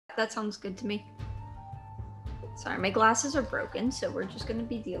that sounds good to me. Sorry, my glasses are broken, so we're just going to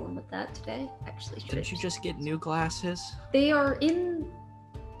be dealing with that today. Actually, didn't you just get new glasses? They are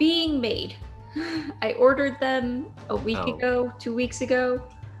being made. I ordered them a week ago, 2 weeks ago,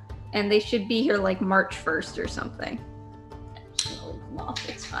 and they should be here like March 1st or something. I'm just going to leave them off.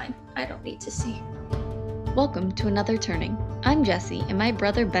 It's fine. I don't need to see. Welcome to Another Turning. I'm Jessi, and my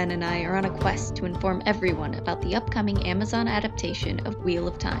brother Ben and I are on a quest to inform everyone about the upcoming Amazon adaptation of Wheel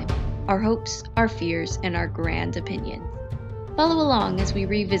of Time. Our hopes, our fears, and our grand opinions. Follow along as we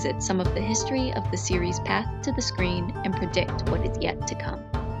revisit some of the history of the series' path to the screen and predict what is yet to come.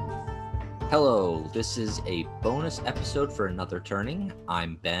 Hello, this is a bonus episode for Another Turning.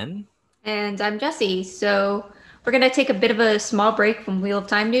 I'm Ben. And I'm Jessi. So we're going to take a bit of a small break from Wheel of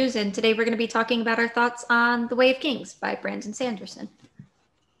Time news, and today we're going to be talking about our thoughts on The Way of Kings by Brandon Sanderson.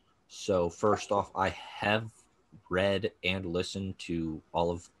 So first off, I have read and listened to all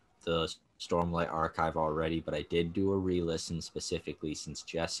of the Stormlight archive already, but I did do a re-listen specifically since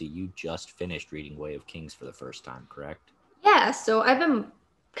Jessi, you just finished reading Way of Kings for the first time, correct? Yeah, so I've been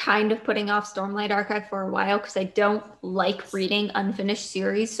kind of putting off Stormlight archive for a while because I don't like reading unfinished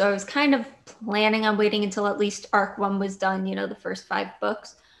series, so I was kind of planning on waiting until at least arc 1 was done, the first 5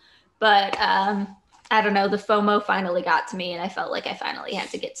 books. But I don't know, the FOMO finally got to me and I felt like I finally had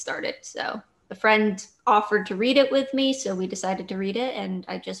to get started. So a friend offered to read it with me, so we decided to read it, and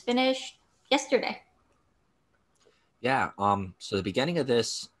I just finished yesterday. Yeah, so the beginning of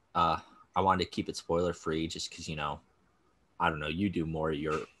this, I wanted to keep it spoiler free just because, I don't know, you do more of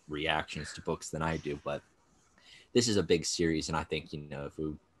your reactions to books than I do, but this is a big series, and I think, if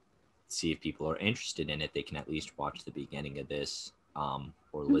we see if people are interested in it, they can at least watch the beginning of this or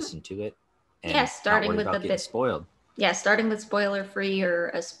listen to it. And starting with getting spoiled. Yeah, starting with spoiler-free or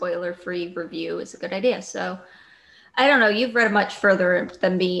a spoiler-free review is a good idea. So, I don't know, you've read much further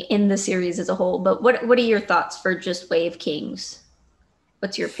than me in the series as a whole, but what are your thoughts for just Way of Kings?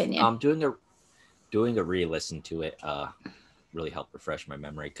 What's your opinion? Doing a re-listen to it really helped refresh my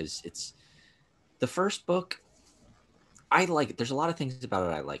memory because it's the first book. I like it. There's a lot of things about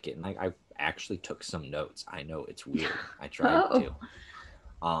it I like it, and I actually took some notes. I know it's weird. I tried to.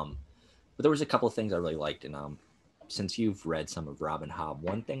 But there was a couple of things I really liked, and since you've read some of Robin Hobb,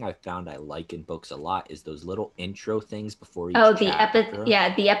 one thing I found I like in books a lot is those little intro things before each chapter.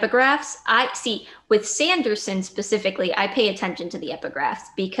 The epigraphs. I see with Sanderson specifically, I pay attention to the epigraphs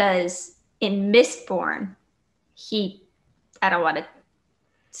because in Mistborn, I don't want to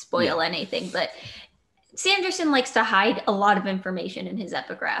spoil anything, but Sanderson likes to hide a lot of information in his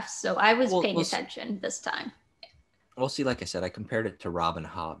epigraphs, so I was paying attention this time. Well, see, like I said, I compared it to Robin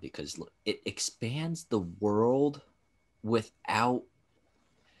Hobb because it expands the world without.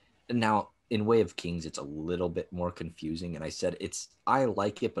 Now, in Way of Kings, it's a little bit more confusing, and I said I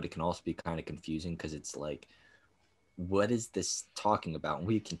like it, but it can also be kind of confusing because it's like, what is this talking about? And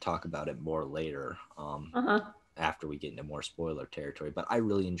we can talk about it more later after we get into more spoiler territory, but I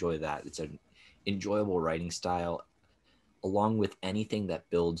really enjoy that. It's an enjoyable writing style, along with anything that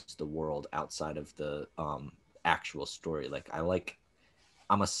builds the world outside of the actual story. Like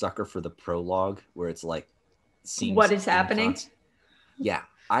I'm a sucker for the prologue where it's like what is happening. Yeah,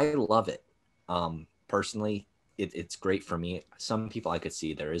 I love it. Personally, it's great for me. Some people I could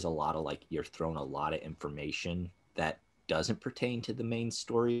see there is a lot of you're throwing a lot of information that doesn't pertain to the main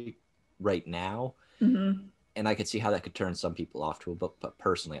story right now. Mm-hmm. And I could see how that could turn some people off to a book, but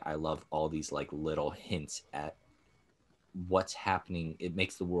personally, I love all these little hints at what's happening. It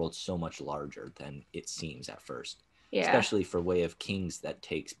makes the world so much larger than it seems at first. Yeah. Especially for Way of Kings that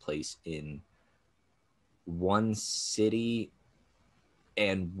takes place in one city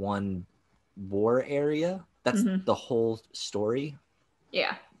and one war area. That's the whole story.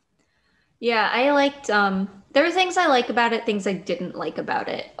 Yeah. Yeah, I liked, there were things I like about it, things I didn't like about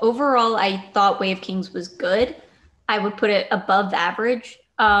it. Overall, I thought Way of Kings was good. I would put it above average.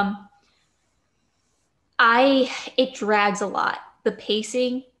 It drags a lot. The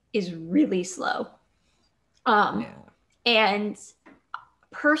pacing is really slow. And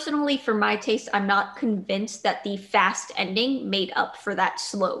personally, for my taste, I'm not convinced that the fast ending made up for that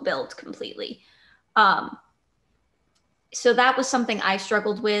slow build completely. So that was something I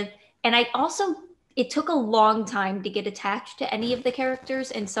struggled with. And it took a long time to get attached to any of the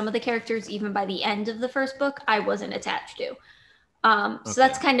characters, and some of the characters, even by the end of the first book, I wasn't attached to. So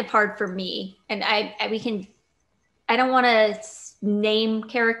that's kind of hard for me. And I don't want to name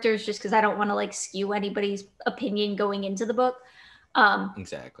characters just because I don't want to skew anybody's opinion going into the book.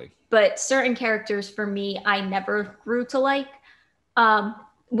 Exactly. But certain characters for me, I never grew to like,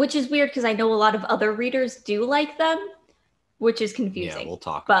 which is weird because I know a lot of other readers do like them. which is Yeah, confusing. we'll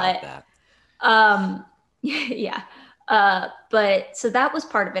talk But about that. yeah. But so that was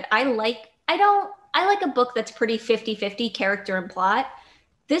part of it. I like a book that's pretty 50-50 character and plot.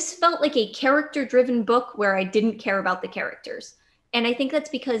 This felt like a character driven book where I didn't care about the characters. And I think that's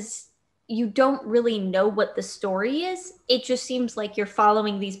because you don't really know what the story is. It just seems like you're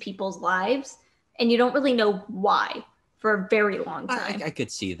following these people's lives and you don't really know why for a very long time. I could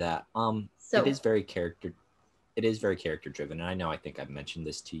see that. So it is very character driven, and I know I think I've mentioned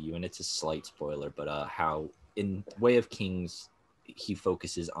this to you, and it's a slight spoiler, but how in Way of Kings he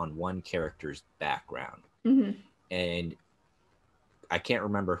focuses on one character's background, and I can't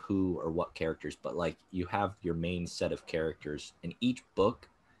remember who or what characters, but like you have your main set of characters. In each book,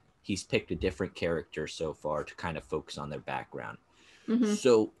 he's picked a different character so far to kind of focus on their background.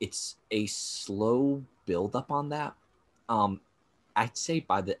 So it's a slow build up on that. I'd say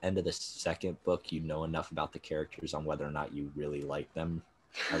by the end of the second book, you know enough about the characters on whether or not you really like them,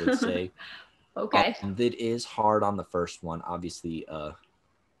 I would say. Okay. It is hard on the first one. Obviously,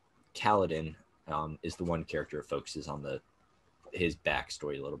 Kaladin is the one character that focuses on his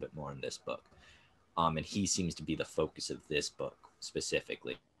backstory a little bit more in this book. And he seems to be the focus of this book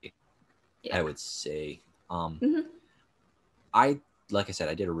specifically. Yeah. I would say. Like I said,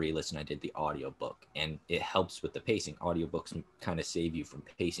 I did a re-listen. I did the audiobook, and it helps with the pacing. Audiobooks kind of save you from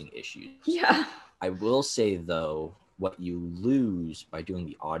pacing issues. Yeah. I will say, though, what you lose by doing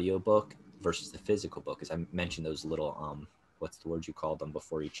the audiobook versus the physical book, as I mentioned those little, what's the word you called them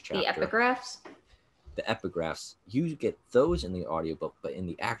before each chapter? The epigraphs? The epigraphs, you get those in the audiobook, but in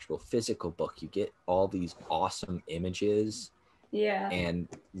the actual physical book, you get all these awesome images and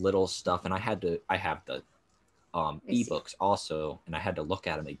little stuff. And I have the ebooks also, and I had to look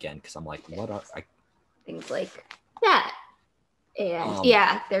at them again because I'm like, what are things like that? And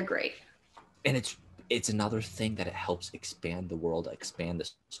they're great. And it's another thing that it helps expand the world, expand the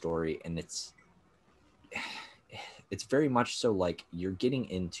story, and it's very much so like you're getting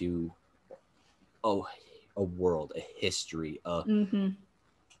into a world, a history, and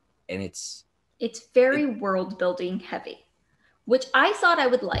it's very world building heavy, which I thought I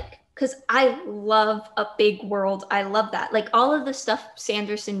would like. Because I love a big world. I love that. Like all of the stuff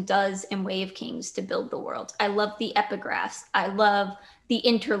Sanderson does in Way of Kings to build the world. I love the epigraphs. I love the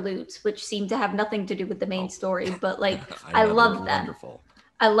interludes, which seem to have nothing to do with the main story, but like I love them. Wonderful.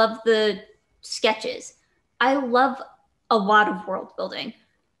 I love the sketches. I love a lot of world building.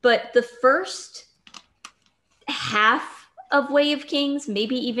 But the first half of Way of Kings,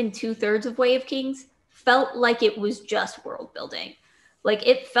 maybe even 2/3 of Way of Kings, felt like it was just world building. Like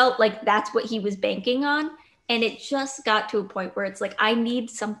it felt like that's what he was banking on. And it just got to a point where it's like, I need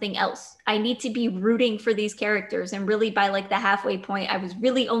something else. I need to be rooting for these characters. And really by like the halfway point, I was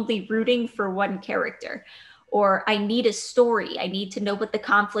really only rooting for one character. Or I need a story. I need to know what the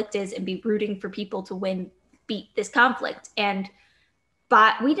conflict is and be rooting for people to beat this conflict.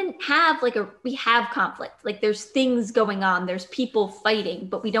 But we didn't have we have conflict. Like there's things going on. There's people fighting,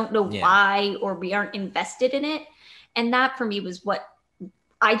 but we don't know why, or we aren't invested in it. And that for me was what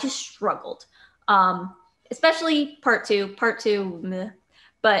I just struggled, especially part two,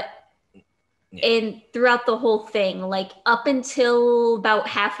 but throughout the whole thing, like up until about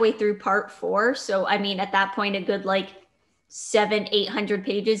halfway through part 4. So, I mean, at that point, a good 700-800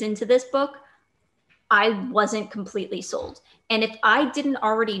 pages into this book, I wasn't completely sold. And if I didn't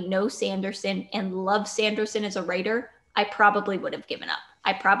already know Sanderson and love Sanderson as a writer, I probably would have given up.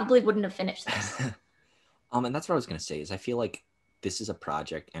 I probably wouldn't have finished this. And that's what I was going to say is I feel like this is a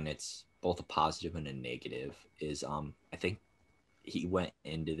project, and it's both a positive and a negative, is I think he went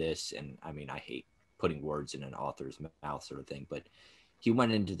into this, and I mean, I hate putting words in an author's mouth sort of thing, but he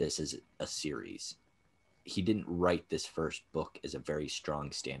went into this as a series. He didn't write this first book as a very strong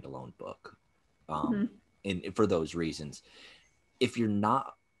standalone book. And for those reasons, if you're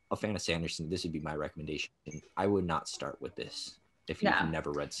not a fan of Sanderson, this would be my recommendation. I would not start with this if you've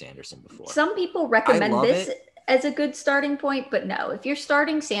never read Sanderson before. Some people recommend this as a good starting point, but no, if you're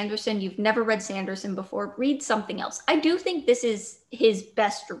starting Sanderson, you've never read Sanderson before, read something else. I do think this is his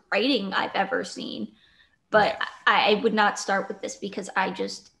best writing I've ever seen, but I would not start with this because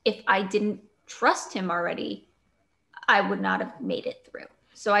if I didn't trust him already, I would not have made it through.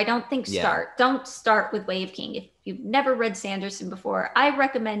 So I don't think don't start with Way of King. If you've never read Sanderson before, I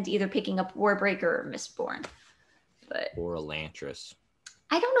recommend either picking up Warbreaker or Mistborn. Or Elantris.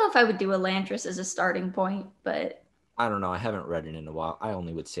 I don't know if I would do Elantris as a starting point, but I don't know. I haven't read it in a while. I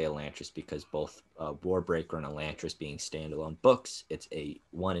only would say Elantris because both Warbreaker and Elantris being standalone books, it's a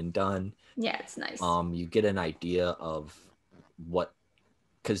one and done. Yeah, it's nice. You get an idea of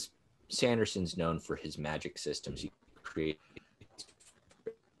because Sanderson's known for his magic systems. He creates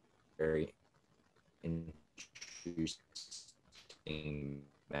very interesting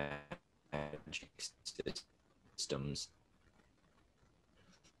magic systems.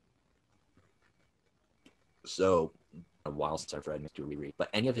 So a while since I've read to reread, but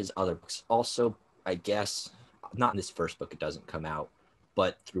any of his other books also, I guess, not in this first book, it doesn't come out,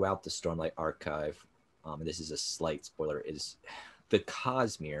 but throughout the Stormlight archive, and this is a slight spoiler, is the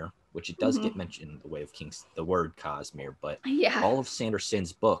Cosmere, which it does get mentioned in The Way of Kings, the word Cosmere, but all of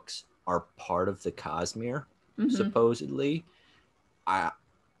Sanderson's books are part of the Cosmere, supposedly.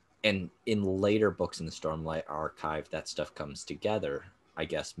 And in later books in the Stormlight archive, that stuff comes together, I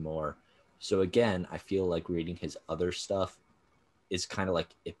guess, more. So again, I feel like reading his other stuff is kind of like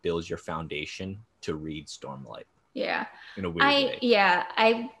it builds your foundation to read Stormlight. Yeah. In a weird way. Yeah.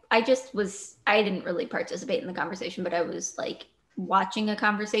 I didn't really participate in the conversation, but I was like watching a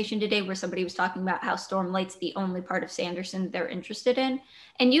conversation today where somebody was talking about how Stormlight's the only part of Sanderson they're interested in.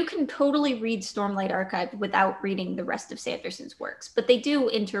 And you can totally read Stormlight Archive without reading the rest of Sanderson's works, but they do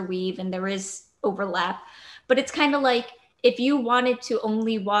interweave and there is overlap. But it's kind of like if you wanted to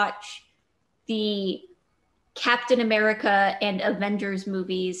only watch the Captain America and Avengers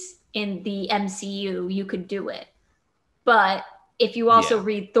movies in the MCU, you could do it. But if you also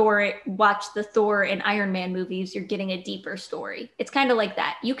read Thor, watch the Thor and Iron Man movies, you're getting a deeper story. It's kind of like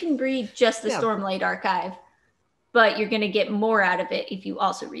that. You can read just the Stormlight archive, but you're going to get more out of it if you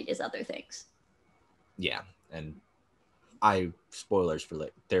also read his other things. Yeah. And spoilers for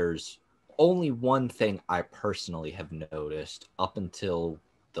like, there's only one thing I personally have noticed up until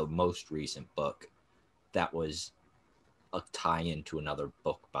the most recent book that was a tie-in to another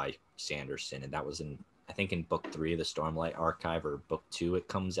book by Sanderson, and that was I think in book 3 of the Stormlight archive, or book 2 it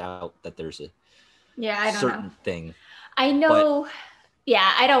comes out that there's a certain thing. I know.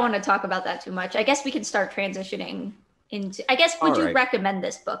 I don't want to talk about that too much. I guess we can start transitioning into, I guess, would you recommend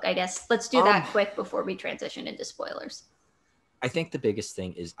this book? I guess let's do that quick before we transition into spoilers. I think the biggest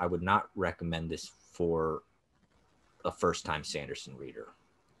thing is I would not recommend this for a first-time Sanderson reader.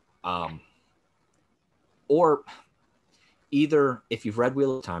 Or either if you've read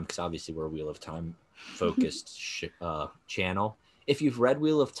Wheel of Time, because obviously we're a Wheel of Time focused channel. If you've read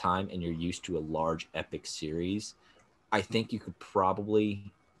Wheel of Time and you're used to a large epic series, I think you could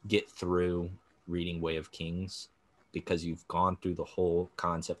probably get through reading Way of Kings because you've gone through the whole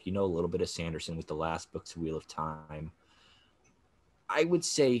concept. You know a little bit of Sanderson with the last books of Wheel of Time. I would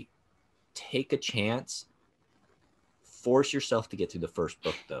say take a chance. Force yourself to get through the first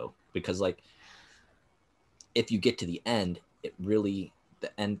book, though, because like if you get to the end, the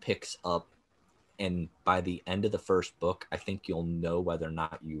end picks up, and by the end of the first book, I think you'll know whether or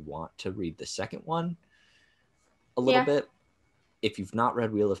not you want to read the second one a little bit. If you've not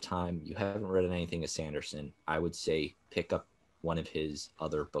read Wheel of Time, you haven't read anything of Sanderson, I would say pick up one of his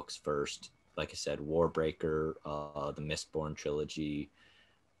other books first. Like I said, Warbreaker, the Mistborn trilogy.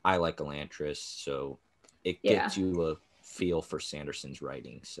 I like Elantris, so it gets you a feel for Sanderson's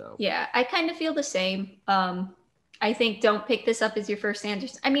writing. So I kind of feel the same. I think don't pick this up as your first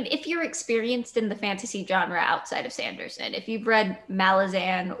Sanderson. I mean, if you're experienced in the fantasy genre outside of Sanderson, if you've read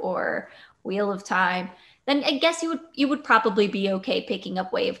Malazan or Wheel of Time, then I guess you would probably be okay picking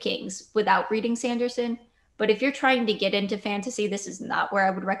up Way of Kings without reading Sanderson. But if you're trying to get into fantasy, this is not where I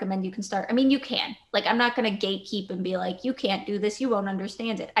would recommend you can start. I mean, you can. Like, I'm not going to gatekeep and be like, you can't do this, you won't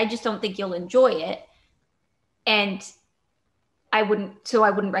understand it. I just don't think you'll enjoy it. And I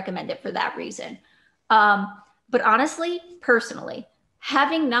wouldn't recommend it for that reason. But honestly, personally,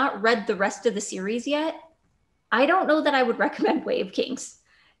 having not read the rest of the series yet, I don't know that I would recommend Way of Kings.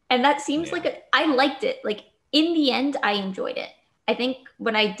 And that seems like I liked it. Like in the end, I enjoyed it. I think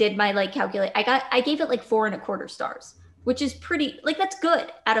when I did my like calculate, I gave it like 4.25 stars, which is pretty, like that's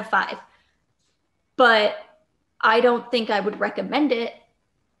good out of 5. But I don't think I would recommend it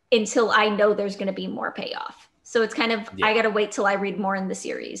until I know there's going to be more payoff. So it's kind of, I got to wait till I read more in the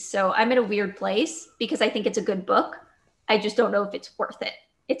series. So I'm in a weird place because I think it's a good book. I just don't know if it's worth it.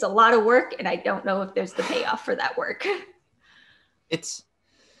 It's a lot of work and I don't know if there's the payoff for that work. It's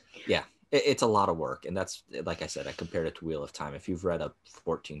a lot of work. And that's, like I said, I compared it to Wheel of Time. If you've read a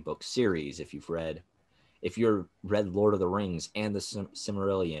 14-book series, if you've read Lord of the Rings and the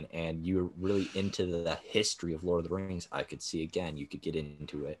Silmarillion, and you're really into the history of Lord of the Rings, I could see, again, you could get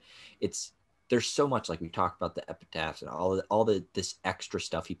into it. There's so much, like we talked about the epitaphs and all this extra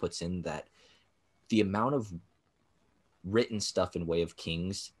stuff he puts in, that the amount of written stuff in Way of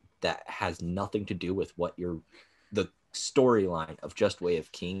Kings that has nothing to do with the storyline of just Way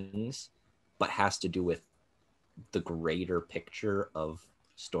of Kings, but has to do with the greater picture of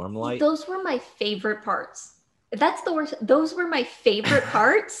Stormlight. Those were my favorite parts. That's the worst. Those were my favorite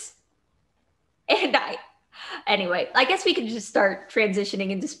parts. And anyway, I guess we could just start transitioning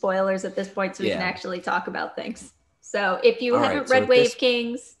into spoilers at this point so we can actually talk about things. So if you haven't read Wave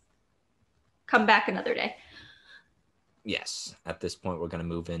Kings, come back another day. Yes, at this point, we're going to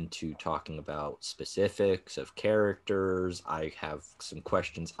move into talking about specifics of characters. I have some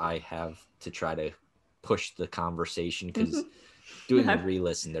questions I have to try to push the conversation because doing a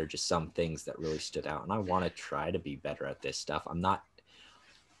re-listen, there are just some things that really stood out. And I want to try to be better at this stuff. I'm not...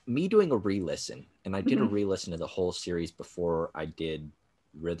 Me doing a re-listen, and I did a re-listen to the whole series before I did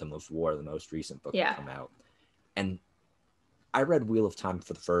Rhythm of War, the most recent book to come out. And I read Wheel of Time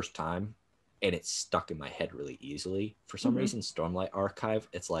for the first time, and it stuck in my head really easily. For some reason, Stormlight Archive,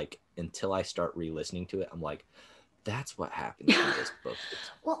 it's like, until I start re-listening to it, I'm like, that's what happens in this book.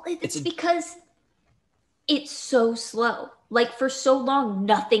 It's because it's so slow. Like, for so long,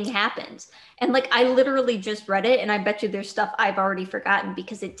 nothing happens. And, like, I literally just read it, and I bet you there's stuff I've already forgotten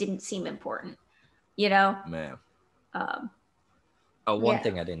because it didn't seem important, you know? Man. One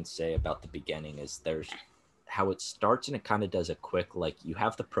thing I didn't say about the beginning is there's... how it starts, and it kind of does a quick, like, you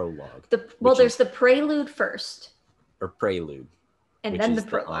have the prologue. There's the prelude first. Or prelude. And then the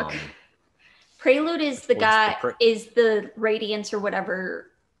prologue. Prelude is the guy, is the Radiance or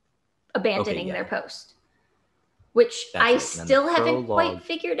whatever abandoning their post. Which I still haven't quite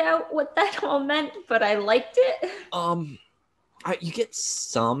figured out what that all meant, but I liked it. You get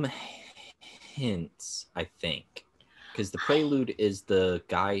some hints, I think. Because the prelude is the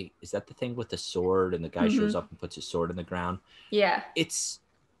guy, is that the thing with the sword, and the guy shows up and puts his sword in the ground? Yeah.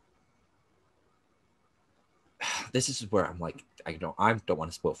 This is where I'm like, I don't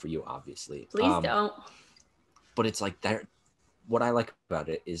want to spoil for you, obviously. Please don't. But it's like that. What I like about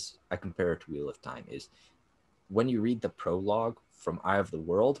it is, I compare it to Wheel of Time, is when you read the prologue from Eye of the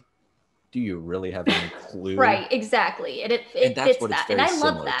World, do you really have any clue? Right, exactly. And it fits that. And I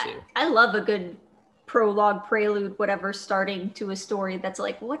love that. I love a good prologue, prelude, whatever, starting to a story that's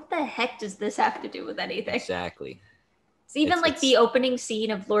like, what the heck does this have to do with anything? Exactly. It's even the opening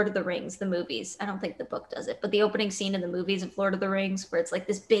scene of Lord of the Rings, the movies. I don't think the book does it, but the opening scene in the movies of Lord of the Rings, where it's like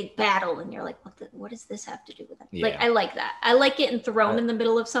this big battle, and you're like, what does this have to do with it? Yeah. Like, I like that. I like getting thrown in the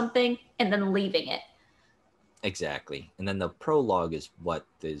middle of something and then leaving it. Exactly. And then the prologue is what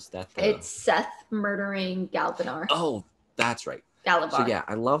is that? It's Seth murdering Galvanar. Oh, that's right. Galavar. So yeah,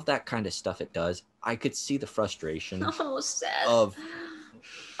 I love that kind of stuff it does. I could see the frustration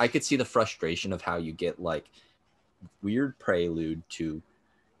I could see the frustration of how you get like weird prelude to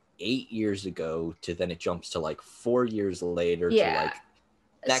 8 years ago to then it jumps to like 4 years later to like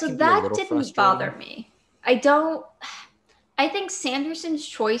that. So that didn't bother me. I think Sanderson's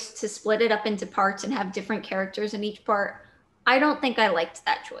choice to split it up into parts and have different characters in each part, I don't think I liked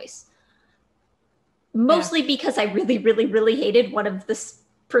that choice. Mostly because I really, really, really hated one of the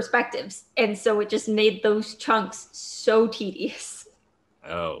perspectives. And so it just made those chunks so tedious.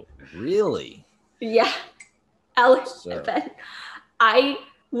 Oh, really? Yeah. I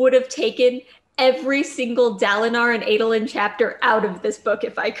would have taken every single Dalinar and Adolin chapter out of this book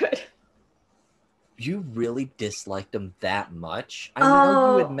if I could. You really disliked them that much? I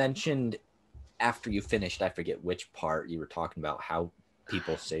know you had mentioned after you finished, I forget which part, you were talking about how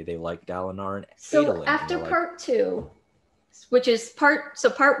people say they like Dalinar and Adolin. So after part 2, which is part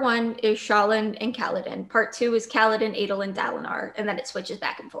 1 is Shallan and Kaladin. Part 2 is Kaladin, Adolin, Dalinar, and then it switches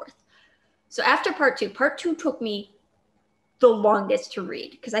back and forth. So after part 2 took me the longest to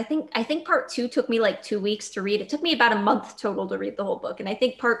read, because I think part 2 took me like 2 weeks to read. It took me about a month total to read the whole book, and I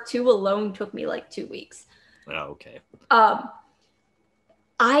think part 2 alone took me like 2 weeks. Oh, okay.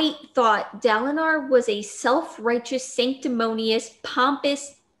 I thought Dalinar was a self-righteous, sanctimonious,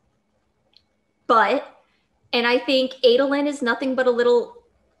 pompous butt, and I think Adolin is nothing but a little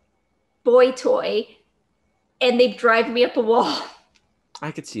boy toy, and they drive me up a wall. I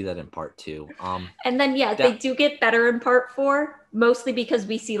could see that in part 2. And then, they do get better in part 4, mostly because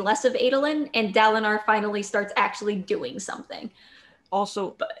we see less of Adolin, and Dalinar finally starts actually doing something.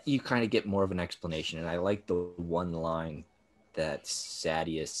 Also, you kind of get more of an explanation, and I like the one line that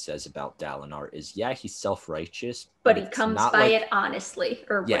Sadeas says about Dalinar is, he's self-righteous, but he comes by it honestly,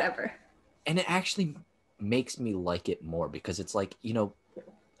 or whatever. And it actually makes me like it more, because it's like, No,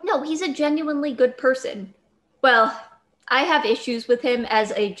 he's a genuinely good person. Well, I have issues with him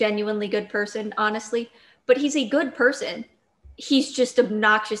as a genuinely good person, honestly, but he's a good person. He's just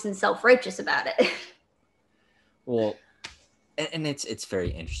obnoxious and self-righteous about it. Well, and it's very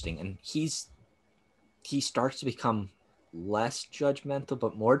interesting, and he starts to become less judgmental,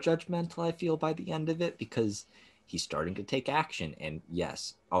 but more judgmental, I feel, by the end of it, because he's starting to take action. And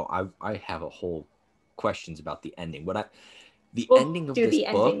yes, I have a whole questions about the ending. The we'll ending of do this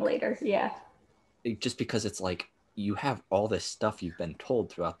the book, ending later. Yeah. just because it's like you have all this stuff you've been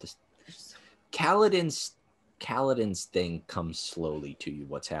told throughout this. Kaladin's thing comes slowly to you.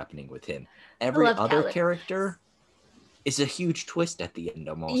 What's happening with him? Every other character is a huge twist at the end.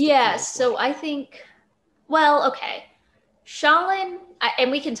 Almost. Yeah. So I think. Well, okay. Shalin,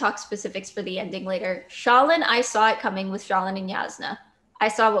 and we can talk specifics for the ending later. Shalin, I saw it coming with Shalin and Yasna. I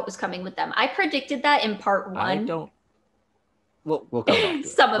saw what was coming with them. I predicted that in part 1. I don't. We'll come back to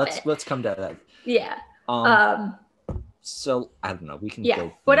Some it. of it. Let's come to that. Yeah. So I don't know. We can yeah,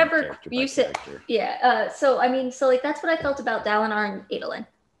 go whatever character you said. Character. Yeah. So I mean, so like that's what I felt about Dalinar and Adolin.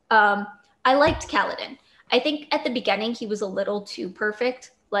 I liked Kaladin. I think at the beginning he was a little too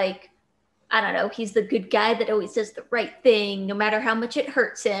perfect. Like, I don't know, he's the good guy that always does the right thing, no matter how much it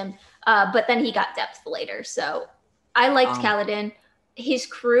hurts him. But then he got depth later. So I liked Kaladin. His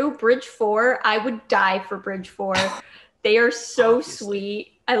crew, Bridge 4, I would die for Bridge 4. They are so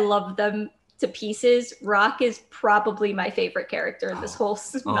sweet. I love them to pieces. Rock is probably my favorite character in this whole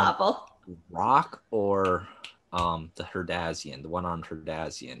novel. Rock or the Herdazian, the one on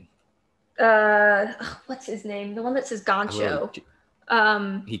Herdazian. What's his name? The one that says Gancho.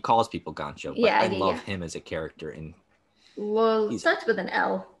 He calls people Gancho, but yeah, I love him as a character. And he starts with an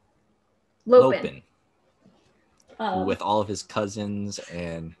L. Lopin. With all of his cousins,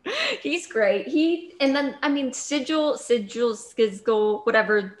 and he's great. And then I mean Sigil, Skizgul,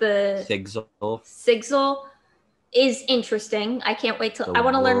 whatever the Sigil is interesting. I can't wait till I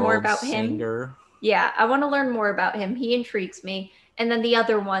want to learn more about him. Yeah, I want to learn more about him. He intrigues me. And then the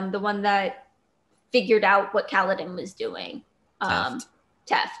other one, the one that figured out what Kaladin was doing,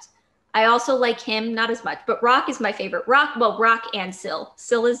 Teft. I also like him, not as much, but Rock is my favorite. Rock and Syl.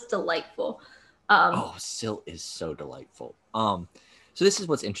 Syl is delightful. Syl is so delightful. So this is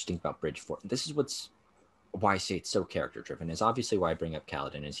what's interesting about Bridge 4. This is why I say it's so character driven. Is obviously why I bring up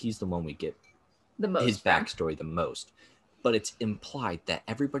Kaladin, is he's the one we get the most his backstory the most. But it's implied that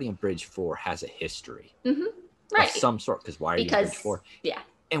everybody in Bridge 4 has a history of some sort. Because why are you in Bridge 4? Yeah,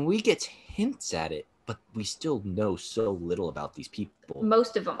 and we get hints at it, but we still know so little about these people.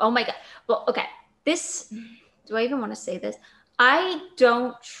 Most of them. Oh my god. Well, okay. Do I even want to say this? I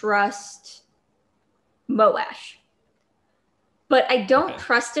don't trust Moash, but I don't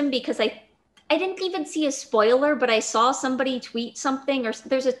trust him because I didn't even see a spoiler, but I saw somebody tweet something, or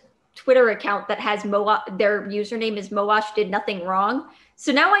there's a Twitter account that has their username is Moash did nothing wrong.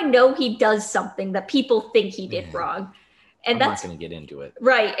 So now I know he does something that people think he did wrong. And that's not going to get into it.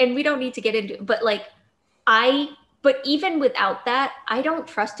 Right. And we don't need to get into it. But but even without that, I don't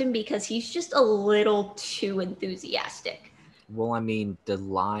trust him because he's just a little too enthusiastic. Well, I mean, the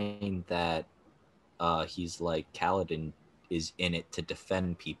line that he's like, Kaladin is in it to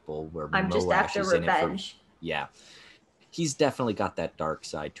defend people, where I'm Moash just after is revenge. He's definitely got that dark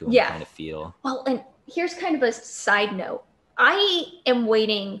side to him, kind of feel. Well, and here's kind of a side note. I am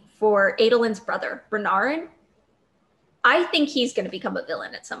waiting for Adolin's brother, Renarin. I think he's going to become a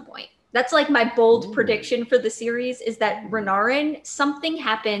villain at some point. That's like my bold prediction for the series, is that Renarin, something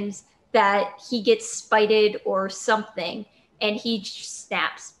happens that he gets spited or something, and he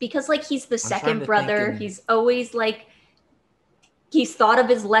snaps. Because like he's the second brother. He's always like, he's thought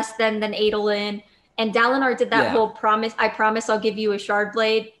of as less than Adolin. And Dalinar did that whole promise. I promise I'll give you a shard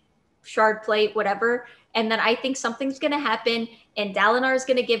plate, whatever. And then I think something's going to happen, and Dalinar is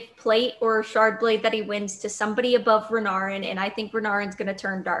going to give plate or shard blade that he wins to somebody above Renarin, and I think Renarin's going to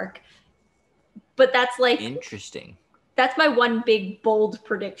turn dark. But that's like interesting. That's my one big bold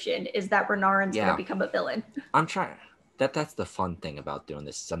prediction, is that Renarin's going to become a villain. I'm trying. That's the fun thing about doing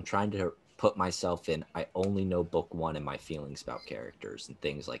this. Is I'm trying to put myself in. I only know book 1 and my feelings about characters and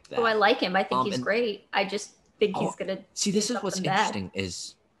things like that. Oh, I like him. I think he's great. I just think he's going to see. This is what's interesting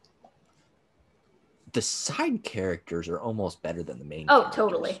is the side characters are almost better than the main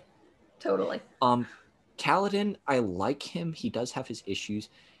characters. Totally. Kaladin, I like him. He does have his issues.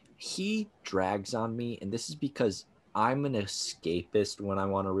 He drags on me, and this is because I'm an escapist when I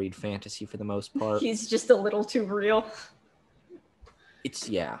want to read fantasy for the most part. He's just a little too real. He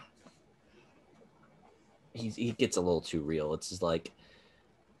gets a little too real. It's just like,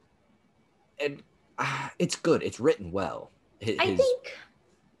 and it's good. It's written well. I think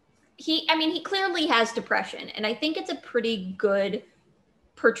he clearly has depression, and I think it's a pretty good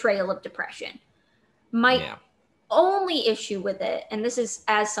portrayal of depression. My only issue with it, and this is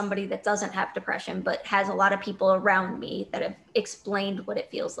as somebody that doesn't have depression but has a lot of people around me that have explained what it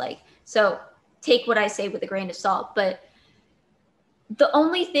feels like, so take what I say with a grain of salt, but the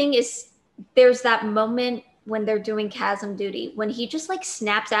only thing is there's that moment when they're doing chasm duty, when he just like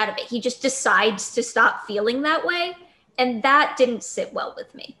snaps out of it. He just decides to stop feeling that way. And that didn't sit well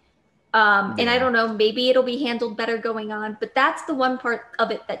with me. And I don't know, maybe it'll be handled better going on, but that's the one part of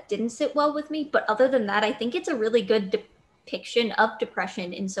it that didn't sit well with me. But other than that, I think it's a really good depiction of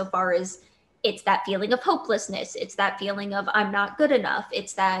depression insofar as it's that feeling of hopelessness. It's that feeling of I'm not good enough.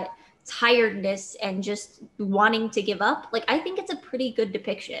 It's that tiredness and just wanting to give up. Like, I think it's a pretty good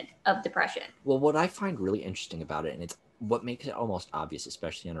depiction of depression. Well, what I find really interesting about it, and it's what makes it almost obvious,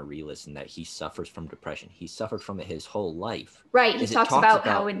 especially on a re-listen, that he suffers from depression. He suffered from it his whole life. Right. He talks about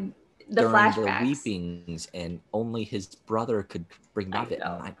how in the during flashbacks, the weepings, and only his brother could bring out it.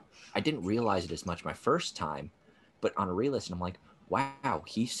 And I didn't realize it as much my first time, but on a re-listen, I'm like, wow,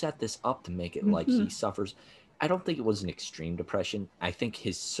 he set this up to make it like he suffers. I don't think it was an extreme depression. I think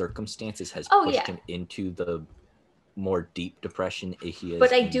his circumstances has pushed him into the more deep depression he is.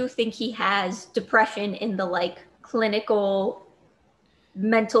 But I do think he has depression in the like clinical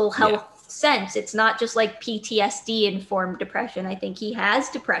mental health sense. It's not just like PTSD informed depression. I think he has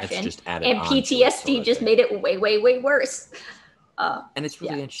depression, and PTSD just made it way, way, way worse. And it's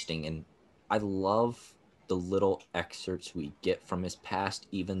really interesting, and I love the little excerpts we get from his past,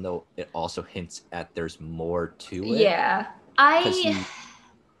 even though it also hints at there's more to it. Yeah, I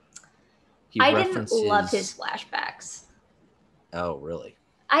didn't love his flashbacks. Oh, really?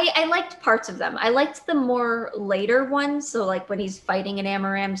 I liked parts of them. I liked the more later ones. So like when he's fighting in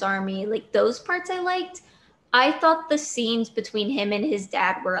Amaram's army, like those parts I liked. I thought the scenes between him and his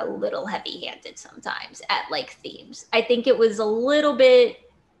dad were a little heavy-handed sometimes at like themes. I think it was a little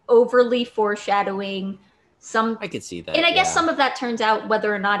bit overly foreshadowing some. I could see that. And I guess some of that turns out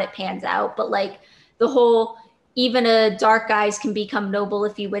whether or not it pans out, but like the whole even a dark eyes can become noble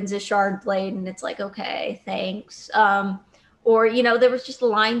if he wins a shard blade, and it's like, okay, thanks. Or, you know, there was just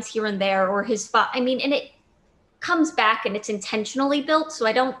lines here and there, or his spot. I mean, and it comes back and it's intentionally built. So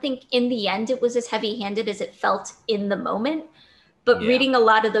I don't think in the end it was as heavy handed as it felt in the moment. But reading a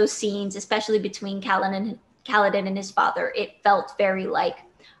lot of those scenes, especially between Kaladin and his father, it felt very like,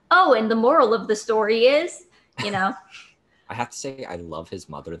 oh, and the moral of the story is, you know. I have to say, I love his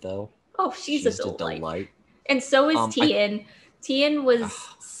mother, though. Oh, she's a delight. And so is Tien. Tien was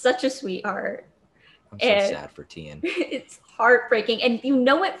such a sweetheart. I'm so sad for Tien. It's heartbreaking, and you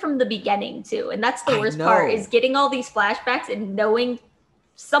know it from the beginning too, and that's the worst part, is getting all these flashbacks and knowing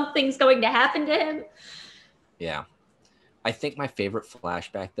something's going to happen to him. Yeah, I think my favorite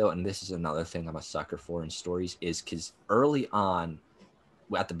flashback, though, and this is another thing I'm a sucker for in stories, is because early on,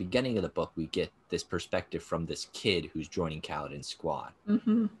 at the beginning of the book, we get this perspective from this kid who's joining Kaladin's squad,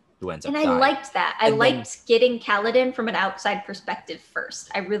 who ends up dying. I liked that. I liked getting Kaladin from an outside perspective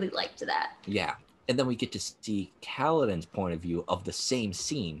first. I really liked that. Yeah. And then we get to see Kaladin's point of view of the same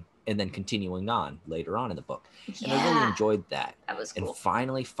scene, and then continuing on later on in the book. And I really enjoyed that. That was cool. And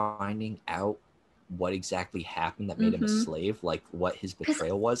finally finding out what exactly happened that made him a slave, like what his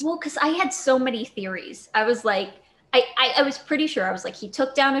betrayal was. Well, because I had so many theories. I was like, I was pretty sure. I was like, he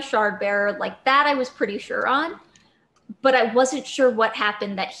took down a shard bearer. Like that I was pretty sure on. But I wasn't sure what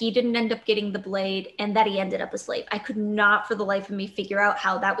happened, that he didn't end up getting the blade and that he ended up a slave. I could not for the life of me figure out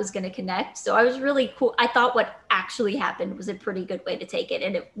how that was going to connect. So I was really cool. I thought what actually happened was a pretty good way to take it.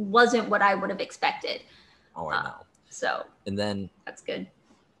 And it wasn't what I would have expected. Oh, I know. So. And then. That's good.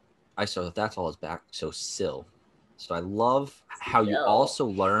 So that's all is back. So Syl. So I love how you also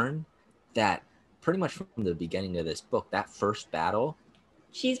learn that pretty much from the beginning of this book, that first battle.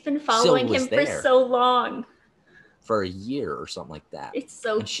 She's been following him for so long. For a year or something like that. It's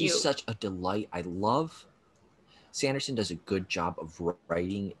so cute. She's such a delight. I love Sanderson does a good job of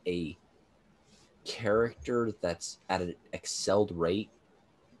writing a character that's at an excelled rate,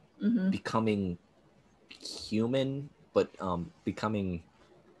 becoming human, but becoming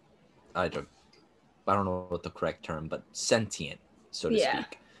I don't know what the correct term, but sentient, so to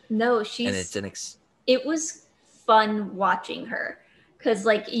speak. No, she's and it's it was fun watching her. Because,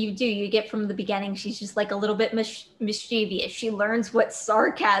 like, you get from the beginning, she's just, like, a little bit mischievous. She learns what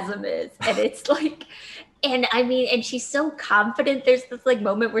sarcasm is. And it's, like, and, I mean, and she's so confident. There's this, like,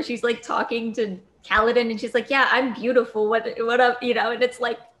 moment where she's, like, talking to Kaladin, and she's like, yeah, I'm beautiful. What up, you know? And it's,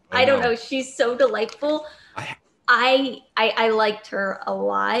 like, I don't know. She's so delightful. I liked her a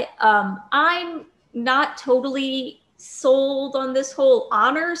lot. I'm not totally sold on this whole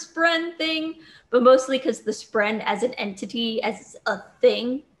honor spren thing, but mostly because the spren as an entity, as a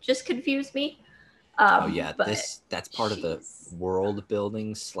thing, just confused me. That's part of the world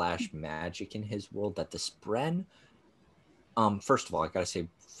building / magic in his world, that the spren, first of all, I gotta say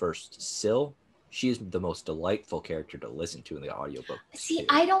first, Syl she is the most delightful character to listen to in the audiobook. See,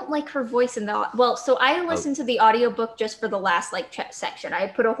 I don't like her voice in the so I listened to the audiobook just for the last like section. I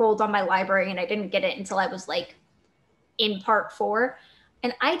put a hold on my library and I didn't get it until I was like in part 4.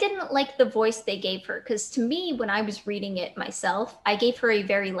 And I didn't like the voice they gave her, because to me, when I was reading it myself, I gave her a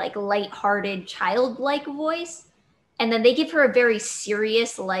very like lighthearted, childlike voice. And then they give her a very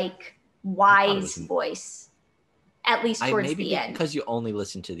serious, like wise voice. At least towards the end. Because you only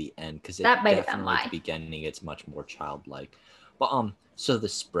listen to the end, because that might have been why. At the beginning it's much more childlike. But so the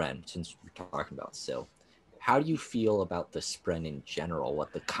Spren, since we're talking about Syl, how do you feel about the Spren in general?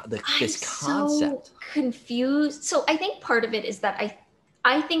 What this concept? So confused. So I think part of it is that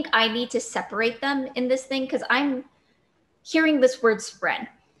I think I need to separate them in this thing, because I'm hearing this word Spren,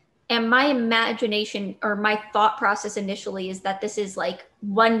 and my imagination or my thought process initially is that this is like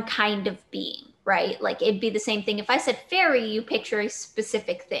one kind of being. Right? Like it'd be the same thing. If I said fairy, you picture a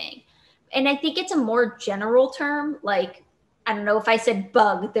specific thing. And I think it's a more general term. Like, I don't know, if I said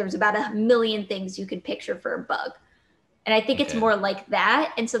bug, there's about 1 million things you could picture for a bug. And I think it's more like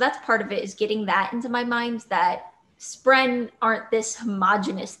that. And so that's part of it, is getting that into my mind, that Spren aren't this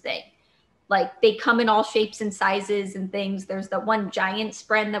homogenous thing. Like they come in all shapes and sizes and things. There's the one giant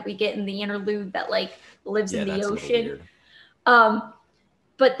Spren that we get in the interlude that like lives in the ocean.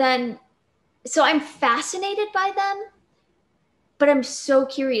 But then, so I'm fascinated by them, but I'm so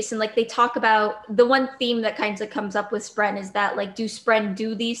curious. And like they talk about, the one theme that kind of comes up with Spren is that like, do Spren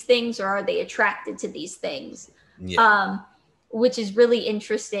do these things, or are they attracted to these things? Yeah. Which is really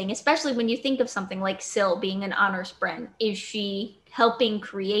interesting, especially when you think of something like Syl being an honor Spren. Is she helping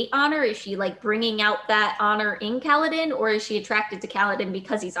create honor? Is she like bringing out that honor in Kaladin, or is she attracted to Kaladin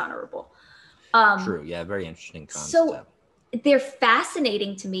because he's honorable? True. Yeah. Very interesting concept. So they're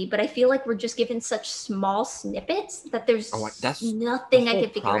fascinating to me, but I feel like we're just given such small snippets that there's nothing I can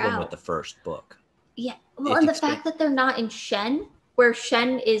figure out. Problem with the first book. Yeah. Well, and the fact that they're not in Shen, where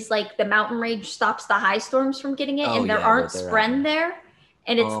Shen is like the mountain rage stops the high storms from getting it, and there aren't Spren there.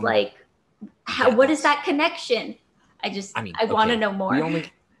 And it's like, what is that connection? I want to know more.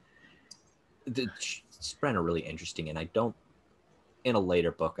 The Spren are really interesting, and in a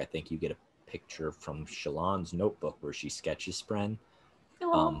later book, I think you get a picture from Shallan's notebook where she sketches Spren.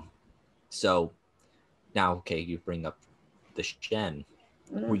 So now, you bring up the Shen.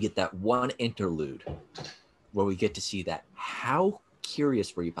 We get that one interlude where we get to see that. How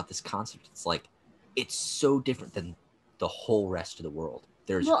curious were you about this concept? It's like, it's so different than the whole rest of the world.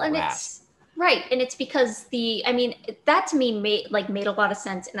 There's grass. And it's because that to me made a lot of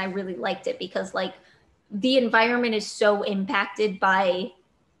sense, and I really liked it, because like the environment is so impacted by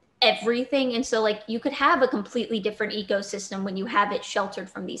everything. And so like you could have a completely different ecosystem when you have it sheltered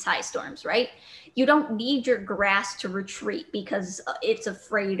from these high storms, right? You don't need your grass to retreat because it's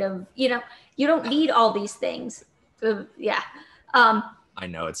afraid of, you don't need all these things. I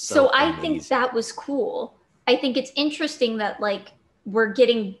know, it's so I think that was cool. I think it's interesting that like we're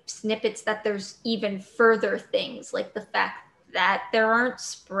getting snippets that there's even further things, like the fact that there aren't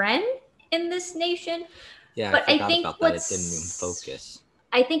Spren in this nation. Yeah, but I think about that. It didn't even focus.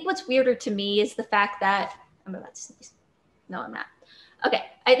 I think what's weirder to me is the fact that I'm about to sneeze. No, I'm not. Okay.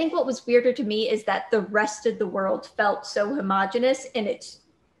 I think what was weirder to me is that the rest of the world felt so homogenous, and it's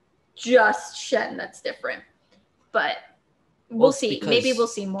just Shen that's different. But we'll see. Maybe we'll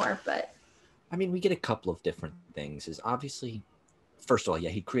see more, but we get a couple of different things. Is obviously, first of all,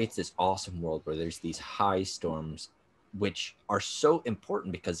 he creates this awesome world where there's these high storms, which are so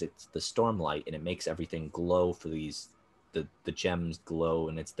important because it's the Stormlight, and it makes everything glow for these. The gems glow,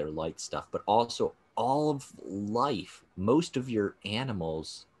 and it's their light stuff, but also all of life. Most of your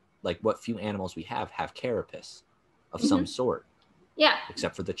animals, like what few animals we have carapace of some sort. Yeah.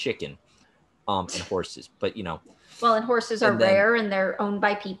 Except for the chicken, and horses. But well, and horses are rare, and they're owned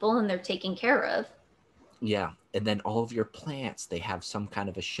by people, and they're taken care of. Yeah, and then all of your plants, they have some kind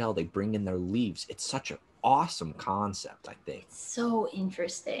of a shell. They bring in their leaves. It's such an awesome concept, I think. It's so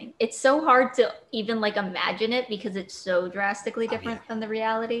interesting. It's so hard to even like imagine it, because it's so drastically different than the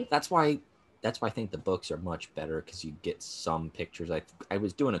reality. That's why I think the books are much better, because you get some pictures. I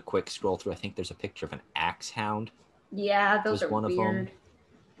was doing a quick scroll through. I think there's a picture of an axe hound. Yeah, those are one weird. Of them.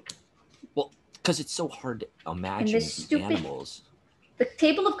 Well, because it's so hard to imagine these animals. The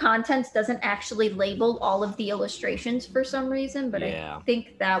table of contents doesn't actually label all of the illustrations for some reason, but I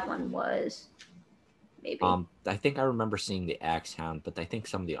think that one was. Maybe. I think I remember seeing the axe hound, but I think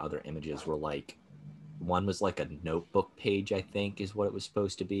some of the other images were like, one was like a notebook page, I think is what it was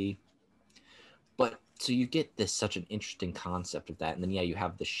supposed to be. But so you get such an interesting concept of that. And then, you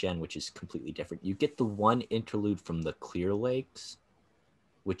have the Shen, which is completely different. You get the one interlude from the Clear Lakes,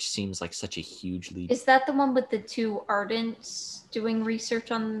 which seems like such a huge leap. Is that the one with the two Ardents doing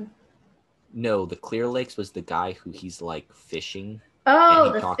research on? No, the Clear Lakes was the guy who he's like fishing.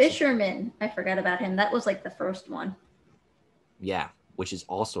 Oh, the fisherman. I forgot about him. That was like the first one. Yeah, which is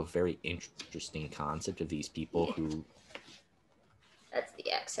also a very interesting concept of these people who... That's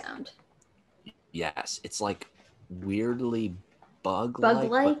the X sound. Yes, it's like weirdly bug-like,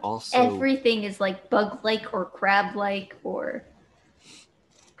 but also... Everything is like bug-like or crab-like or...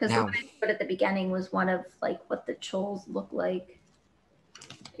 Because the one I put at the beginning was one of like what the Chols look like.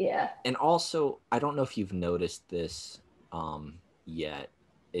 Yeah. And also, I don't know if you've noticed this yet,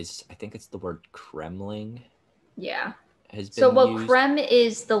 I think it's the word Kremling. Yeah. Has been used. Krem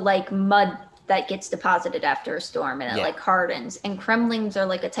is the like mud that gets deposited after a storm and it like hardens, and Kremlings are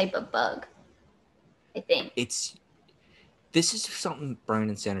like a type of bug, I think. This is something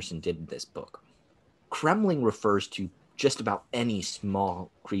Brandon Sanderson did in this book. Kremling refers to just about any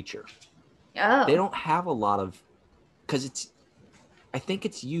small creature. Oh. They don't have a lot of, because I think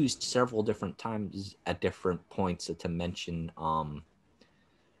it's used several different times at different points to mention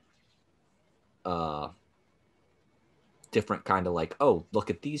different kind of like, oh, look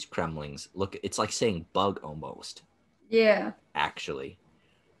at these Kremlings. Look, it's like saying bug almost. Yeah. Actually.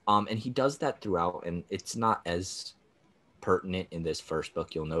 And he does that throughout, and it's not as pertinent in this first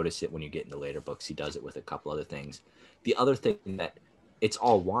book. You'll notice it when you get into later books. He does it with a couple other things. The other thing that it's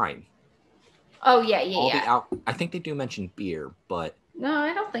all wine. Oh, yeah. I think they do mention beer, but... No,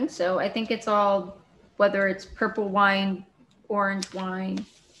 I don't think so. I think it's all, whether it's purple wine, orange wine.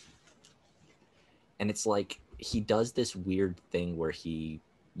 And it's like, he does this weird thing where he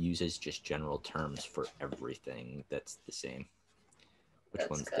uses just general terms for everything that's the same. Which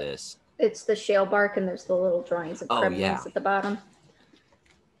one's good. This? It's the shale bark, and there's the little drawings of Kremlings at the bottom.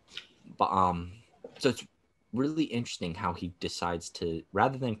 But so it's really interesting how he decides to,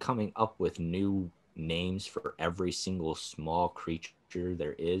 rather than coming up with new names for every single small creature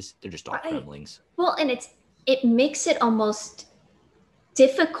there is, they're just all Kremlings. Well, and it makes it almost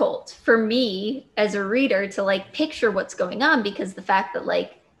difficult for me as a reader to like picture what's going on, because the fact that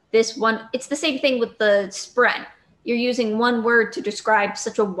like this one, it's the same thing with the Spren. You're using one word to describe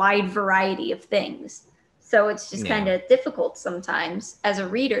such a wide variety of things. So it's just kind of difficult sometimes as a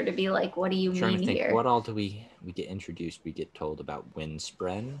reader to be like, what do you mean here? What all do we get introduced? We get told about Wind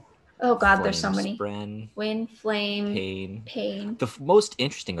Spren. Oh God, there's so many. Spren, Wind, flame, pain. The most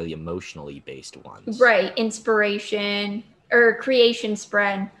interesting are the emotionally based ones. Right. Inspiration or creation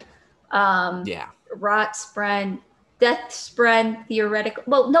Spren. Rot Spren. Death Spren, theoretical.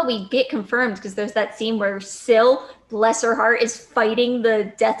 Well, no, we get confirmed because there's that scene where Syl, bless her heart, is fighting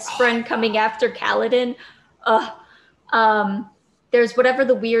the Death Spren coming after Kaladin. There's whatever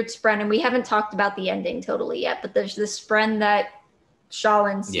the weird Spren, and we haven't talked about the ending totally yet, but there's the Spren that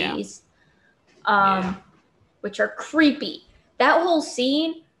Shallan sees, which are creepy. That whole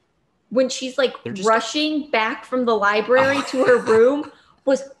scene when she's like rushing back from the library to her room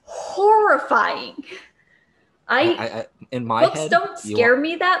was horrifying. In my books head, don't scare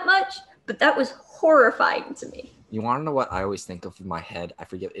me that much, but that was horrifying to me. You want to know what I always think of in my head? I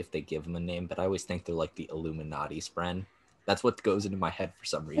forget if they give them a name, but I always think they're like the Illuminati Spren. That's what goes into my head for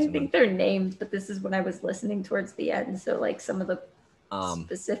some reason. I think they're named, but this is when I was listening towards the end, so like some of the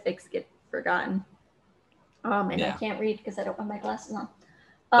specifics get forgotten. I can't read because I don't have my glasses on.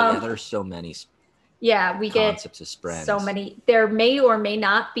 But there's so many. Yeah, we get concepts of Sprens. So many. There may or may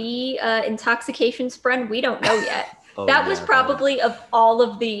not be intoxication Spren. We don't know yet. That was probably, of all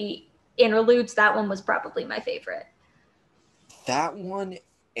of the interludes, that one was probably my favorite. That one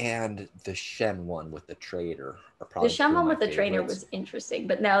and the Shen one with the trader are The probably Shen one with the trader was interesting,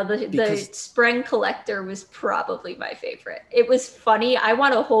 but no, the Spren collector was probably my favorite. It was funny. I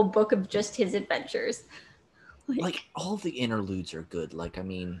want a whole book of just his adventures. Like all the interludes are good. Like, I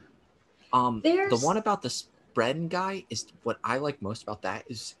mean... the one about the Spren guy is what I like most about that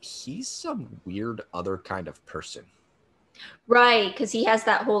is he's some weird other kind of person. Right, because he has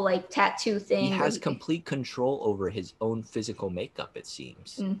that whole like tattoo thing. He has complete control over his own physical makeup, it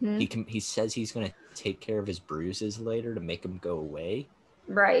seems. Mm-hmm. He says he's going to take care of his bruises later to make them go away.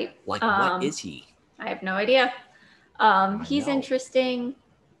 Right. Like, what is he? I have no idea. He's interesting.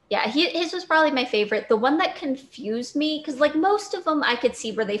 Yeah, his was probably my favorite. The one that confused me, because like most of them I could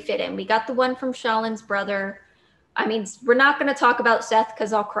see where they fit in. We got the one from Shallan's brother. I mean, we're not going to talk about Seth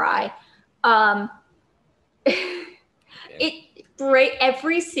because I'll cry.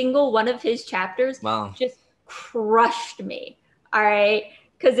 Every single one of his chapters just crushed me. All right,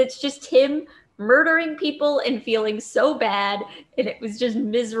 because it's just him murdering people and feeling so bad, and it was just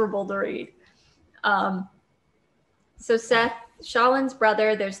miserable to read. So Seth Shalin's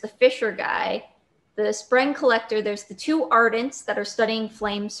brother, there's the Fisher guy, the Spren collector, there's the 2 Ardents that are studying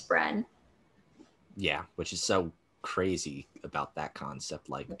flame Spren. Yeah, which is so crazy about that concept.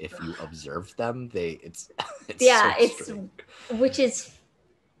 Like, if you observe them, it's yeah, so strange. Which is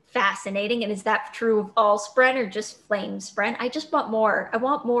fascinating. And is that true of all Spren or just flame Spren? I just want more. I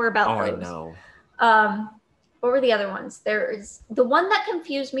want more about those. I know. What were the other ones? There is the one that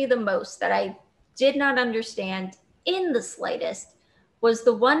confused me the most that I did not understand in the slightest was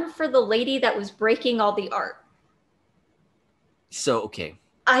the one for the lady that was breaking all the art. So, okay.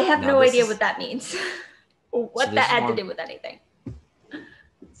 I have no idea what that means. What that had to do with anything.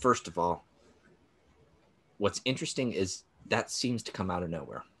 First of all, what's interesting is that seems to come out of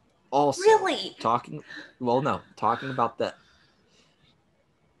nowhere. Also, really? talking about that.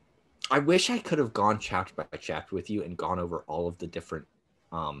 I wish I could have gone chapter by chapter with you and gone over all of the different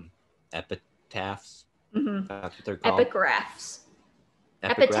epitaphs. Mm-hmm. That's what they're called. Epigraphs.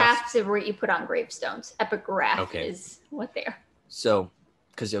 Epitaphs are what you put on gravestones. Epigraph is what they are. So,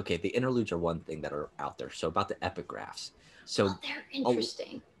 because the interludes are one thing that are out there. So about the epigraphs. So they're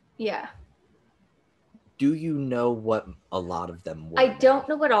interesting. Yeah. Do you know what a lot of them were? I don't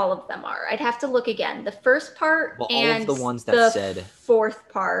know what all of them are. I'd have to look again. The first part and all of the ones that said fourth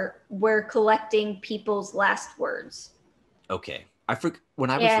part were collecting people's last words. Okay.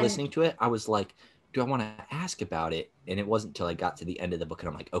 When I was listening to it, I was like, do I want to ask about it? And it wasn't until I got to the end of the book and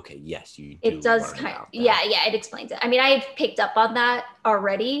I'm like, okay, yes, you do. It does it explains it. I mean, I had picked up on that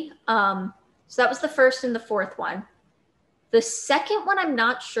already. So that was the first and the fourth one. The second one, I'm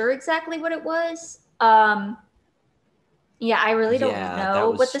not sure exactly what it was. I really don't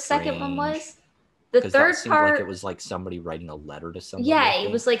know what the second one was. The third part, like it was like somebody writing a letter to somebody. Yeah,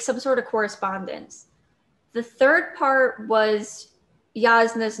 it was like some sort of correspondence. The third part was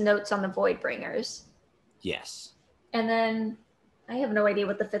Yasna's notes on the Voidbringers. Yes. And then I have no idea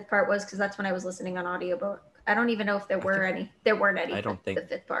what the fifth part was because that's when I was listening on audiobook. I don't even know if there were any. There weren't any. I don't think the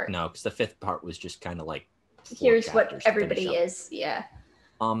fifth part. No, because the fifth part was just kind of like. Here's what everybody is. Yeah.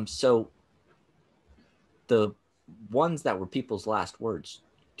 So the ones that were people's last words,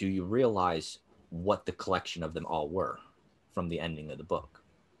 do you realize what the collection of them all were from the ending of the book?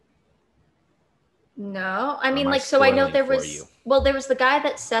 No, I mean, like, so I know there was, there was the guy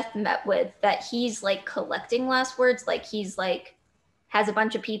that Seth met with that he's like collecting last words. Like he's like, has a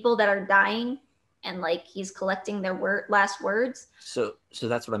bunch of people that are dying and like, he's collecting their last words. So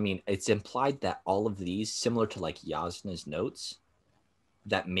that's what I mean. It's implied that all of these, similar to like Yasna's notes,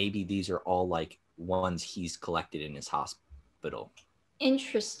 that maybe these are all like ones he's collected in his hospital.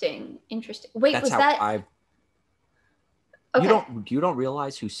 Interesting. Wait, that's was that? Okay. You don't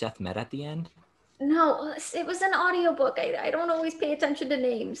realize who Seth met at the end? No, it was an audiobook. I don't always pay attention to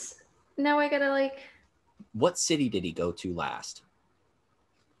names. Now I gotta like. What city did he go to last?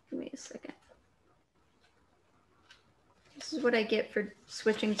 Give me a second. This is what I get for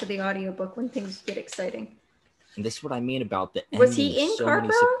switching to the audiobook when things get exciting. And this is what I mean about the ending. Was he in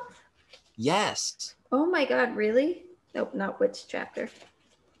Carpo? Yes. Oh my god, really? Nope, not Wit's chapter.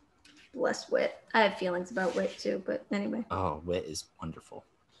 Bless Wit. I have feelings about Wit too, but anyway. Oh, Wit is wonderful.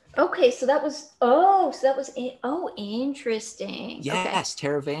 Okay, so that was interesting. Yes, okay.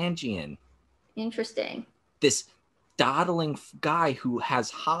 Taravangian. Interesting. This dawdling guy who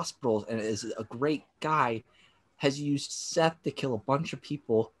has hospitals and is a great guy has used Seth to kill a bunch of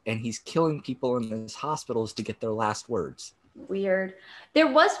people, and he's killing people in his hospitals to get their last words. Weird.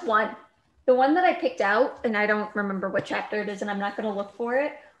 There was one, the one that I picked out, and I don't remember what chapter it is, and I'm not going to look for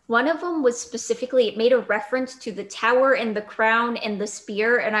it. One of them was specifically, it made a reference to the tower and the crown and the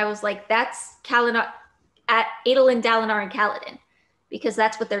spear. And I was like, that's Adolin, Dalinar, and Kaladin, because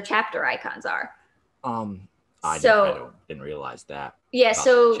that's what their chapter icons are. I didn't realize that. Yeah,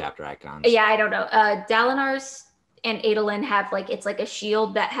 so chapter icons. Yeah, I don't know. Dalinar's and Adolin have like, it's like a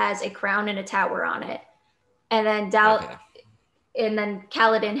shield that has a crown and a tower on it. And then and then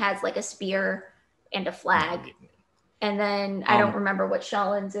Kaladin has like a spear and a flag. And then I don't remember what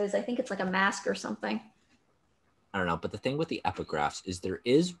Shalin's is. I think it's like a mask or something. I don't know. But the thing with the epigraphs is there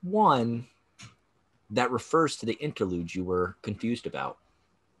is one that refers to the interludes you were confused about.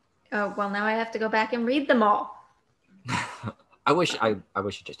 Oh, well, now I have to go back and read them all. I wish I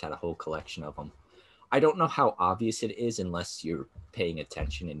just had a whole collection of them. I don't know how obvious it is unless you're paying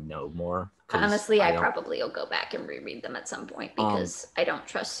attention and know more. Honestly, I probably will go back and reread them at some point because I don't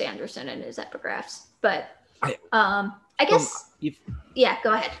trust Sanderson and his epigraphs. But I guess,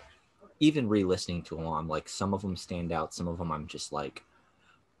 go ahead. Even re-listening to them, I'm like, some of them stand out. Some of them I'm just like,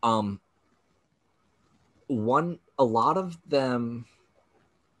 a lot of them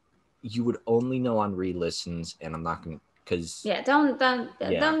you would only know on re-listens, and I'm not going to because Yeah, don't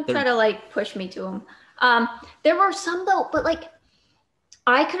try to like push me to him. There were some though, but like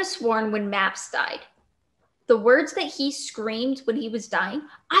I could have sworn when Maps died, the words that he screamed when he was dying,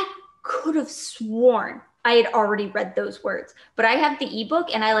 I could have sworn I had already read those words. But I have the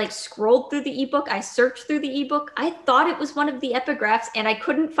ebook and I like scrolled through the ebook. I searched through the ebook. I thought it was one of the epigraphs and I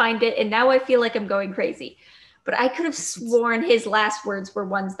couldn't find it. And now I feel like I'm going crazy. But I could have sworn his last words were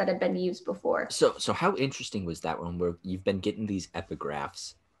ones that had been used before. So how interesting was that one where you've been getting these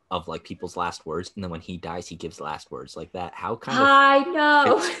epigraphs of like people's last words, and then when he dies, he gives last words like that? How kind of I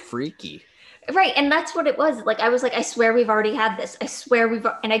know. it's freaky. Right, and that's what it was. Like I was like, I swear we've already had this. I swear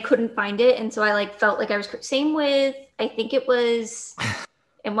and I couldn't find it, and so I like felt like I was same with. I think it was,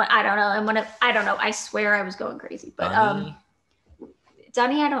 and what I don't know, and when I don't know. I swear I was going crazy, but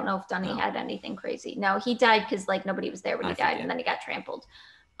Dunny, I don't know if Dunny had anything crazy. No, he died because like nobody was there when he died, and then he got trampled.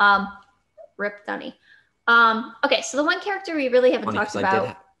 Rip Dunny. Okay, so the one character we really haven't talked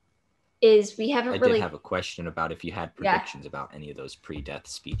about is we haven't really. I did have a question about if you had predictions about any of those pre-death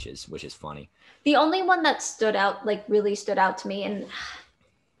speeches, which is funny. The only one that stood out, like really stood out to me, and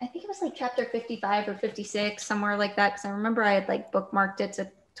I think it was like chapter 55 or 56, somewhere like that, because I remember I had like bookmarked it to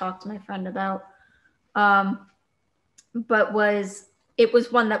talk to my friend about. But it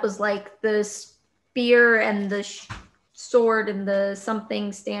was one that was like the spear and the sword and the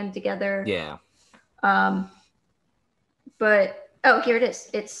something stand together. Yeah. But oh, here it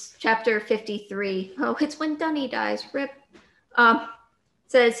is. It's chapter 53. Oh, it's when Dunny dies. Rip.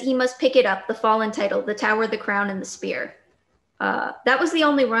 Says he must pick it up, the fallen title, the tower, the crown, and the spear. That was the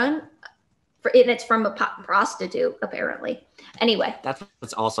only run. And it's from a prostitute, apparently. Anyway. That's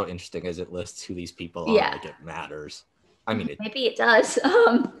what's also interesting is it lists who these people are. Like it matters. I mean, maybe it does.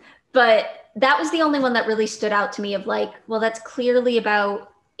 But that was the only one that really stood out to me of like, well, that's clearly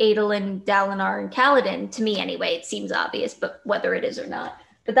about Adolin, Dalinar, and Kaladin. To me, anyway, it seems obvious, but whether it is or not.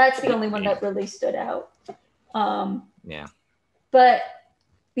 But that's the only one that really stood out. Yeah. But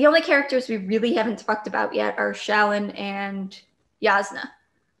the only characters we really haven't talked about yet are Shallan and Yasna.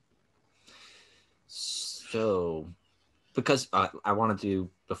 So, because I want to do,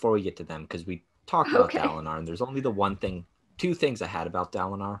 before we get to them, because we talked about Dalinar, and there's only two things I had about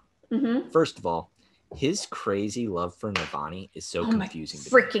Dalinar. Mm-hmm. First of all, his crazy love for Navani is so confusing.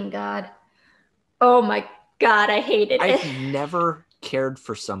 Freaking God. Oh my God, I hated it. I've never cared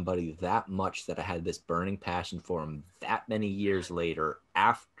for somebody that much that I had this burning passion for him that many years later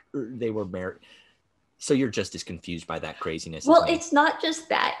after they were married. So you're just as confused by that craziness. Well, it's not just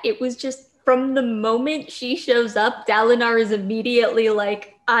that. It was just from the moment she shows up, Dalinar is immediately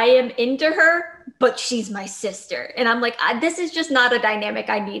like, I am into her, but she's my sister. And I'm like, this is just not a dynamic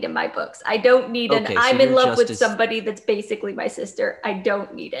I need in my books. I don't need I'm in love with somebody that's basically my sister. I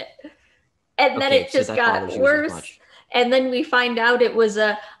don't need it. And then it just got worse. And then we find out it was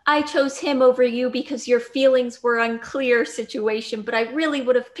I chose him over you because your feelings were unclear situation, but I really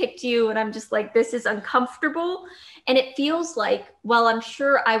would have picked you. And I'm just like, this is uncomfortable. And it feels like, well, I'm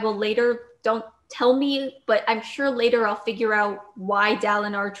sure I will later, don't tell me, but I'm sure later I'll figure out why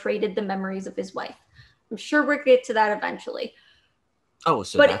Dalinar traded the memories of his wife. I'm sure we'll get to that eventually. Oh,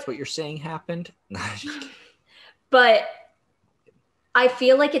 so that's what you're saying happened? But I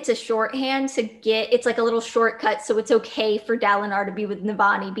feel like it's a shorthand it's like a little shortcut. So it's okay for Dalinar to be with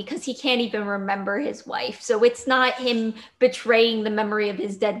Navani because he can't even remember his wife. So it's not him betraying the memory of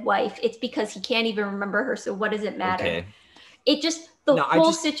his dead wife. It's because he can't even remember her. So what does it matter? Okay. It just,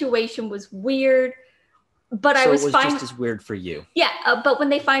 whole situation was weird, but I was fine. It was just as weird for you. Yeah. But when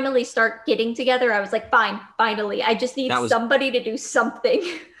they finally start getting together, I was like, fine, finally, I just need somebody to do something.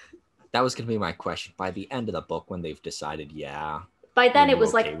 That was going to be my question. By the end of the book, when they've decided, by then it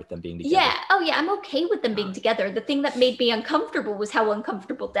was okay with them being together? Yeah. Oh yeah, I'm okay with them being together. The thing that made me uncomfortable was how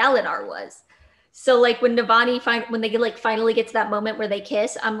uncomfortable Dalinar was. So like when Navani when they like finally get to that moment where they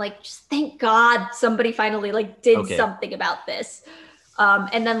kiss, I'm like, just thank God somebody finally like did something about this.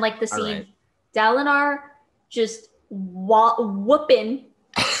 And then like the scene, Dalinar just whooping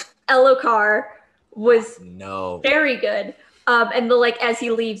Elokar was very good. And as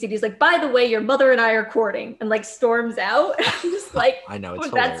he leaves, he's like, by the way, your mother and I are courting, and like storms out. I'm just like, I know, it's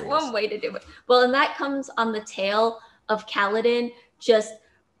that's one way to do it. Well, and that comes on the tail of Kaladin just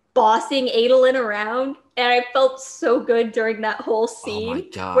bossing Adolin around. And I felt so good during that whole scene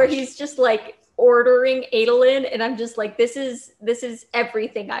where he's just like ordering Adolin. And I'm just like, this is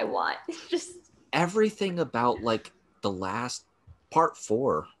everything I want. Just everything about like the last part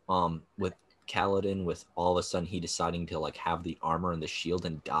 4, with Kaladin, with all of a sudden he deciding to like have the armor and the shield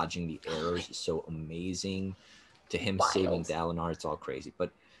and dodging the arrows is so amazing. To him saving Dalinar, it's all crazy.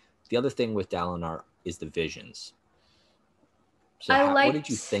 But the other thing with Dalinar is the visions. So what did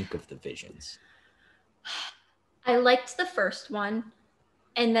you think of the visions? I liked the first one,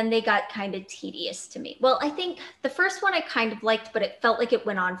 and then they got kind of tedious to me. Well, I think the first one I kind of liked, but it felt like it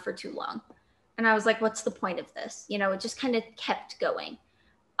went on for too long. And I was like, what's the point of this? You know, it just kind of kept going.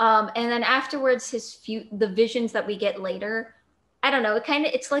 And then afterwards, the visions that we get later, I don't know,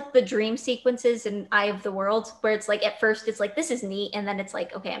 it's like the dream sequences in Eye of the World, where it's like, at first it's like, this is neat. And then it's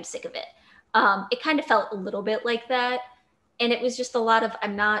like, okay, I'm sick of it. It kind of felt a little bit like that. And it was just a lot of,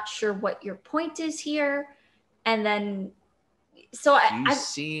 I'm not sure what your point is here. And then, so I'm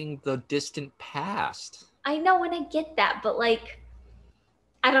seeing the distant past. I know, and I get that, but like,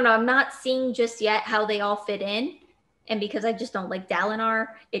 I don't know, I'm not seeing just yet how they all fit in. And because I just don't like Dalinar,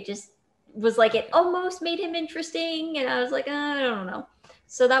 it just was like, it almost made him interesting. And I was like, I don't know.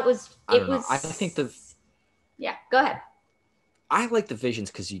 So that was, I think yeah, go ahead. I like the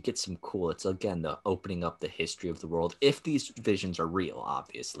visions because you get some cool. It's again the opening up the history of the world. If these visions are real,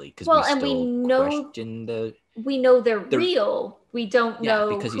 obviously, because we know they're real. We don't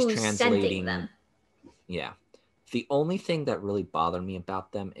know because who's he's translating sending them. Yeah, the only thing that really bothered me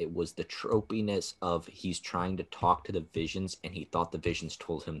about them, it was the tropiness of he's trying to talk to the visions, and he thought the visions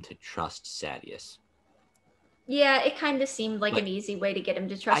told him to trust Sadeas. Yeah, it kind of seemed like an easy way to get him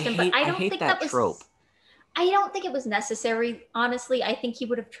to trust him, but I don't think that was trope. I don't think it was necessary, honestly. I think he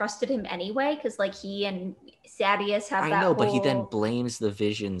would have trusted him anyway, because like he and Sadeas have that. I know, but he then blames the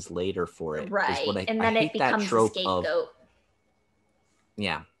visions later for it, right? And then it becomes a scapegoat.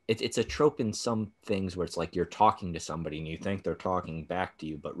 Yeah, it's a trope in some things where it's like you're talking to somebody and you think they're talking back to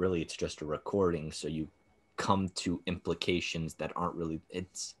you, but really it's just a recording. So you come to implications that aren't really. It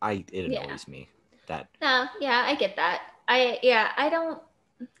annoys me that. Yeah, I get that. I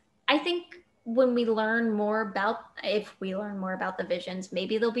think. When we learn more about, if we learn more about the visions,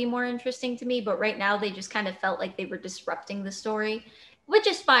 maybe they'll be more interesting to me. But right now, they just kind of felt like they were disrupting the story, which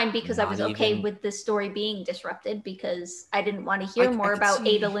is fine because I was okay with the story being disrupted because I didn't want to hear more about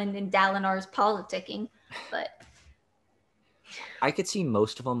Adolin and Dalinar's politicking. But I could see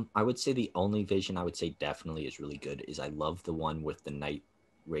most of them. I would say the only vision I would say definitely is really good is I love the one with the Night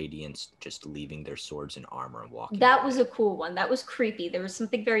Radiance just leaving their swords and armor and walking. That was a cool one. That was creepy. There was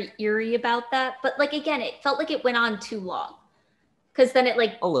something very eerie about that. But like again, it felt like it went on too long. Because then it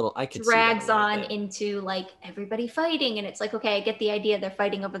like drags on into like everybody fighting, and it's like, okay, I get the idea they're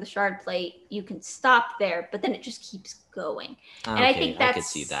fighting over the shard plate. You can stop there, but then it just keeps going. And I think I could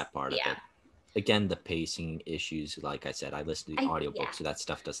see that part of it. Again, the pacing issues, like I said, I listen to the audiobook, so that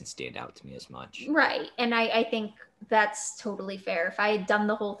stuff doesn't stand out to me as much. Right. And I think that's totally fair. If I had done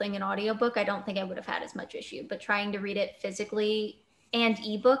the whole thing in audiobook, I don't think I would have had as much issue. But trying to read it physically and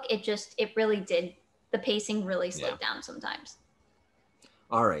ebook, it really did. The pacing really slowed down sometimes.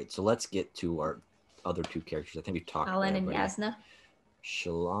 All right. So let's get to our other two characters. I think we talked about Shallan and Yasna.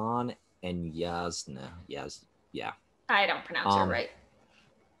 Shallan and Yasna. Yeah. I don't pronounce her right.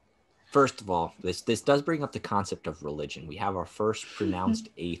 First of all, this does bring up the concept of religion. We have our first pronounced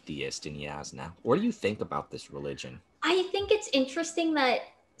atheist in Yasna. What do you think about this religion? I think it's interesting that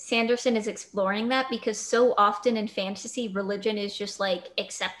Sanderson is exploring that because so often in fantasy, religion is just like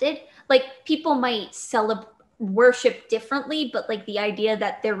accepted. Like people might worship differently, but like the idea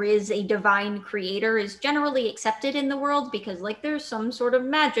that there is a divine creator is generally accepted in the world because like there's some sort of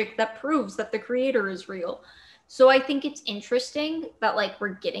magic that proves that the creator is real. So I think it's interesting that like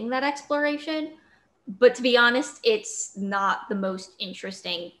we're getting that exploration, but to be honest, it's not the most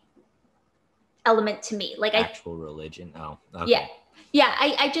interesting element to me. Like actual religion. Oh, okay. Yeah.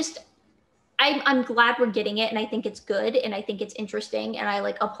 I'm glad we're getting it, and I think it's good, and I think it's interesting, and I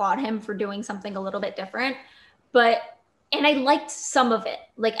like applaud him for doing something a little bit different. And I liked some of it.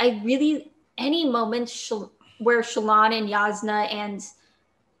 Like any moments where Shallan and Yasna and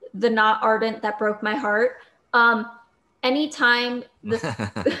the not ardent that broke my heart. Anytime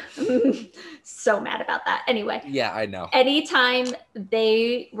so mad about that. Anyway. Yeah, I know. Anytime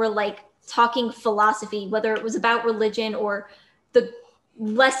they were like talking philosophy, whether it was about religion or the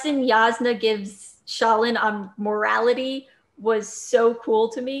lesson Yasna gives Shallan on morality was so cool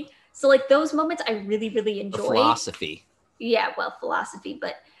to me. So like those moments I really, really enjoyed. Philosophy. Yeah, well, philosophy,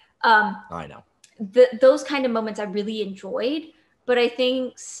 but I know. Those kind of moments I really enjoyed. But I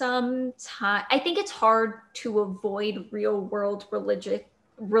think it's hard to avoid real world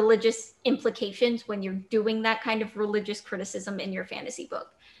religious implications when you're doing that kind of religious criticism in your fantasy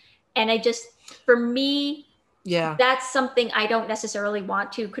book. And for me, that's something I don't necessarily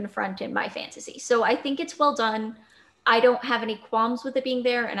want to confront in my fantasy. So I think it's well done. I don't have any qualms with it being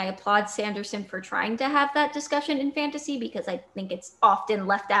there. And I applaud Sanderson for trying to have that discussion in fantasy because I think it's often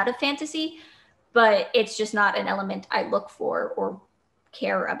left out of fantasy. but it's just not an element I look for or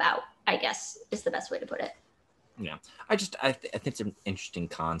care about, I guess is the best way to put it. Yeah. I think it's an interesting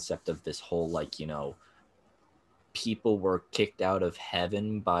concept of this whole, like, people were kicked out of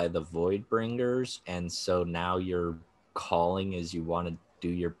heaven by the void bringers, and so now your calling is you want to do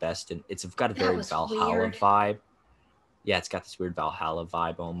your best, and it's got a very Valhalla vibe. Yeah, it's got this weird Valhalla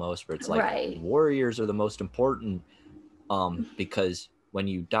vibe almost, where it's like warriors are the most important, because when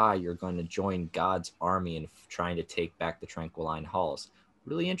you die you're going to join God's army and trying to take back the Tranquiline Halls.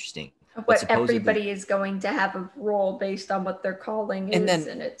 Really interesting. But everybody is going to have a role based on what their calling is,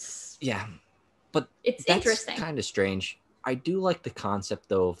 and it's but it's that's interesting. Kind of strange. I do like the concept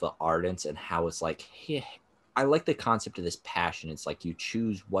though of the ardents and how it's like, I like the concept of this passion. It's like you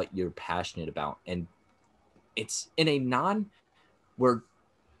choose what you're passionate about, and it's in a where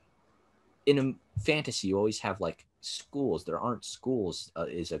in a fantasy you always have like schools. There aren't schools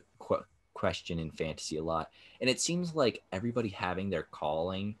is a question in fantasy a lot, and it seems like everybody having their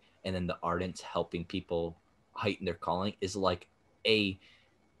calling and then the ardents helping people heighten their calling is like a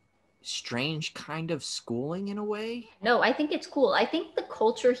strange kind of schooling in a way. No, I think it's cool. I think the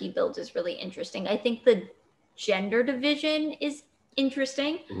culture he builds is really interesting. I think the gender division is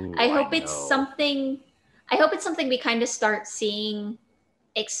interesting. Ooh, I hope it's something we kind of start seeing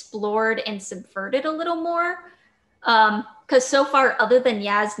explored and subverted a little more. Because so far, other than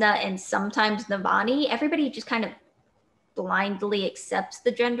Yasna and sometimes Navani, everybody just kind of blindly accepts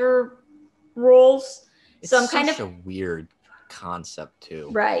the gender roles. So I'm kind of a weird concept too.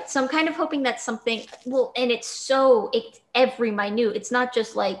 Right. So I'm kind of hoping that's something, and it's every minute. It's not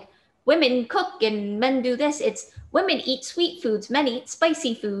just like women cook and men do this. It's women eat sweet foods, men eat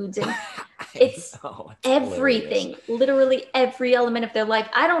spicy foods, and it's everything, hilarious. Literally every element of their life.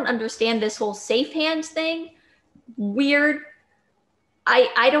 I don't understand this whole safe hands thing. Weird.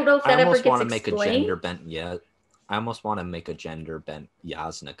 I don't know if that ever gets explained. I almost want to make a gender bent I almost want to make a gender bent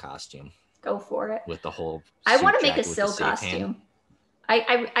Yasna costume. Go for it. With the whole I want to make a Syl costume.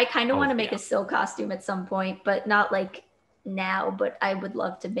 I kind of want to make a Syl costume at some point, but not like now, but I would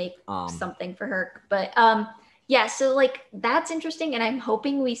love to make something for her. But so like that's interesting, and I'm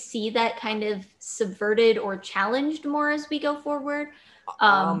hoping we see that kind of subverted or challenged more as we go forward.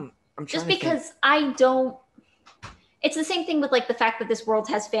 Just because it's the same thing with like the fact that this world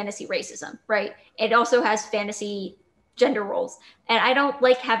has fantasy racism, right? It also has fantasy gender roles, and I don't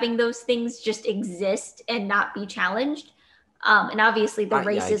like having those things just exist and not be challenged. And obviously the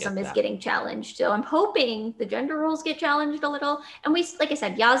racism is getting challenged, so I'm hoping the gender roles get challenged a little. And like I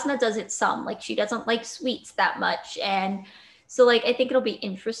said, Yasna does it some, like she doesn't like sweets that much, and so like I think it'll be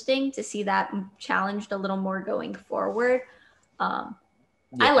interesting to see that challenged a little more going forward. I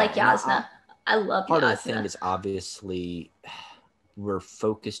like Yasna. I love part Yasna. Of the thing is obviously we're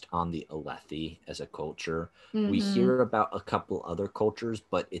focused on the Alethi as a culture. Mm-hmm. We hear about a couple other cultures,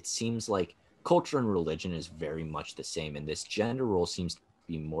 but it seems like culture and religion is very much the same. And this gender role seems to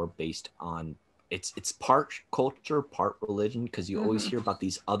be more based on it's part culture, part religion, because you always hear about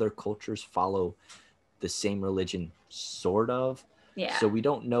these other cultures follow the same religion, sort of. Yeah. So we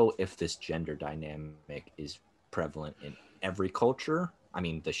don't know if this gender dynamic is prevalent in every culture. I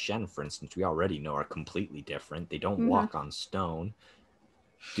mean, the Shen, for instance, we already know are completely different. They don't walk on stone.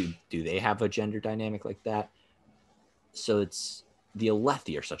 Do they have a gender dynamic like that? So it's the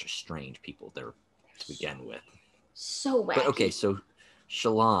Alethi are such a strange people there to begin with. So wacky. But okay, so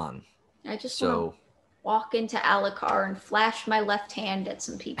Shallan. I just want to walk into Alucard and flash my left hand at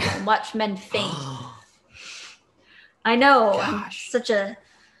some people and watch men faint. I know. Gosh. I'm such a...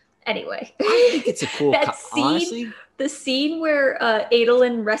 Anyway. I think it's a cool... honestly... The scene where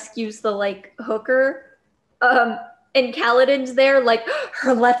Adolin rescues the like hooker, and Kaladin's there, like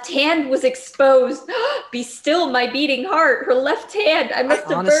her left hand was exposed. Be still, my beating heart. Her left hand. I must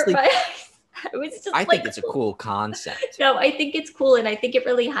have burnt my. It was just. I think it's a cool concept. No, I think it's cool, and I think it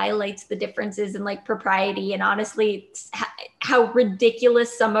really highlights the differences in like propriety, and honestly, how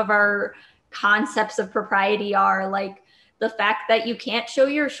ridiculous some of our concepts of propriety are. Like the fact that you can't show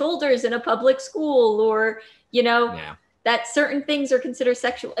your shoulders in a public school, or that certain things are considered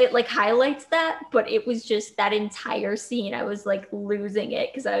sexual. It like highlights that, but it was just that entire scene. I was like losing it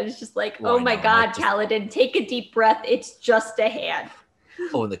because I was just like, oh my God, Kaladin, take a deep breath. It's just a hand.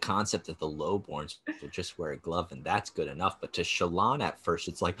 Oh, and the concept that the lowborns will just wear a glove and that's good enough. But to Shallan at first,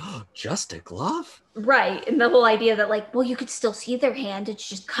 it's like, oh, just a glove? Right. And the whole idea that like, well, you could still see their hand. It's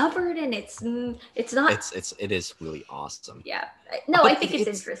just covered and it's not. It is really awesome. Yeah. No, but I think it's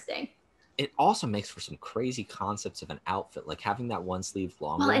interesting. It also makes for some crazy concepts of an outfit, like having that one sleeve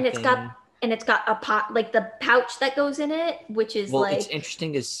long. Well, and it's got a pot, like the pouch that goes in it, which is it's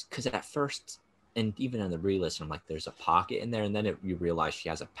interesting is because at first and even in the re-listen, I'm like, there's a pocket in there, and then you realize she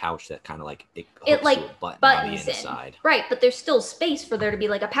has a pouch that kind of like it hooks like to a button on the buttons inside. in. Right, but there's still space for there to be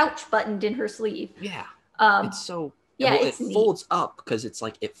like a pouch buttoned in her sleeve. Yeah. Um, It's so yeah, well, it's it neat. folds up because it's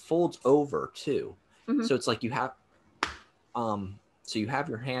like it folds over too. Mm-hmm. So it's like you have so you have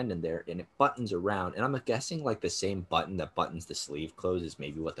your hand in there and it buttons around, and I'm guessing like the same button that buttons the sleeve closed is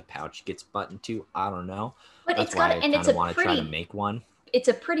maybe what the pouch gets buttoned to. I don't know. But That's it's why got, I and kind of want to try to make one. It's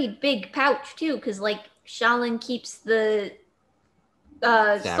a pretty big pouch too, because like Shaolin keeps the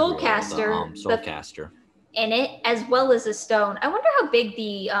Soulcaster in it, as well as a stone. I wonder how big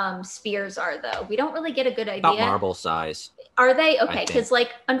the spears are, though. We don't really get a good idea. About marble size. Are they? Okay, because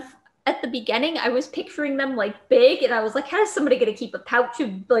like at the beginning, I was picturing them like big, and I was like, how is somebody going to keep a pouch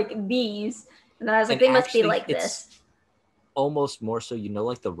of like these? And then I was like, they must be like this. Almost more so,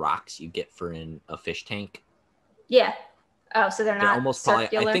 like the rocks you get for in a fish tank. Yeah. Oh, so they're not almost circular?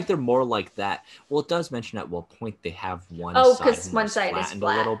 Probably. I think they're more like that. Well, it does mention at one point they have one side. Oh, because one side is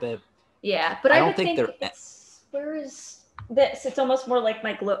flat a little bit. Yeah, but I don't think they're. Where is this? It's almost more like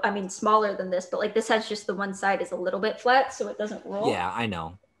my glow. I mean, smaller than this, but like this has just the one side is a little bit flat, so it doesn't roll. Yeah, I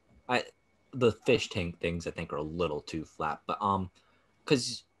know. The fish tank things I think are a little too flat, but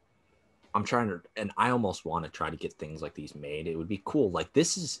because I'm trying to, and I almost want to try to get things like these made. It would be cool. Like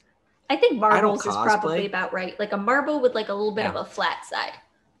this is. I think marbles is probably about right. Like a marble with like a little bit of a flat side.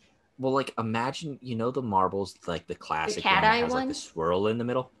 Well, like imagine, the marbles, like the classic one that has like the swirl in the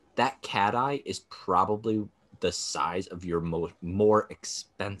middle. That cat eye is probably the size of your more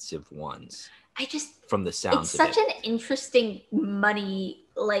expensive ones. From the sounds it's such an interesting money,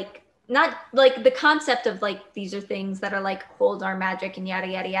 like not like the concept of like these are things that are like hold our magic and yada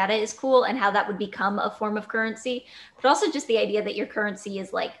yada yada is cool, and how that would become a form of currency, but also just the idea that your currency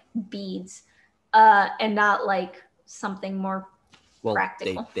is like beads and not like something more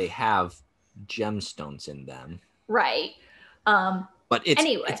practical. They have gemstones in them, right? But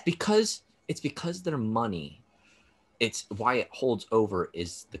it's because their money. It's why it holds over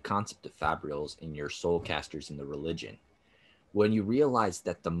is the concept of fabrials in your soul casters in the religion. When you realize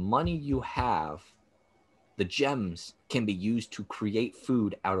that the money you have, the gems can be used to create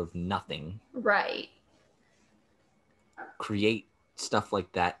food out of nothing. Right. Create stuff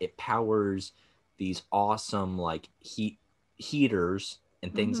like that. It powers these awesome like heaters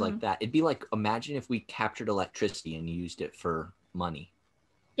and things like that. It'd be like, imagine if we captured electricity and used it for money.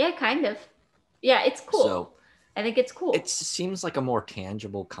 Yeah, kind of. Yeah, it's cool. So I think it's cool. It seems like a more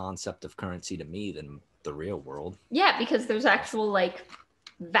tangible concept of currency to me than the real world. Yeah, because there's actual like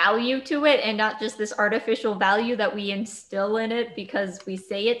value to it and not just this artificial value that we instill in it because we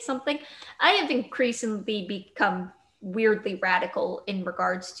say it's something. I have increasingly become weirdly radical in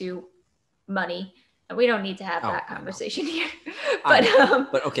regards to money. And we don't need to have that conversation here.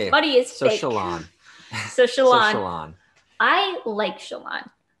 But okay. Money is fake. Shallan. So Shallan. I like Shallan.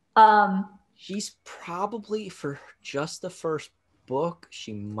 She's probably, for just the first book,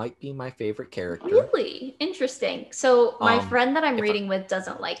 she might be my favorite character. Really? Interesting. So my friend that I'm reading with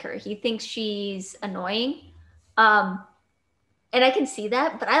doesn't like her. He thinks she's annoying. And I can see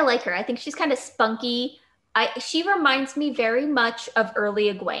that, but I like her. I think she's kind of spunky. She reminds me very much of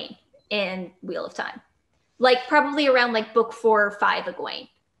early Egwene in Wheel of Time. Like probably around like book 4 or 5 Egwene.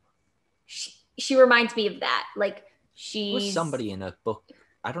 She reminds me of that. Like she's... was somebody in a book...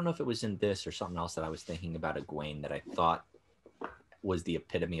 I don't know if it was in this or something else that I was thinking about Egwene that I thought was the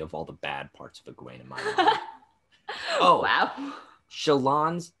epitome of all the bad parts of Egwene in my mind. Oh, wow.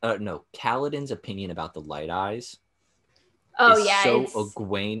 Kaladin's opinion about the Light Eyes. Oh, yeah. So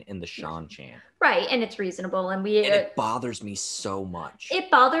Egwene and the Shan-Chan. Right, and it's reasonable. And it bothers me so much.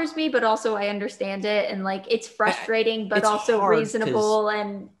 It bothers me, but also I understand it. And like, it's frustrating, but it's also reasonable.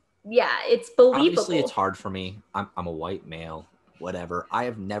 And yeah, it's believable. Obviously, it's hard for me. I'm a white male. Whatever. I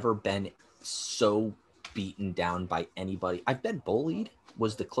have never been so beaten down by anybody. I've been bullied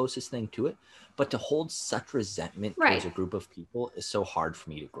was the closest thing to it, but to hold such resentment towards a group of people is so hard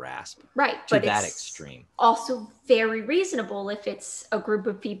for me to grasp. Right. To that extreme. Also very reasonable if it's a group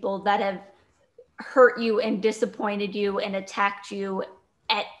of people that have hurt you and disappointed you and attacked you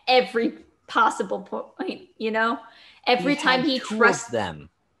at every possible point, Every time he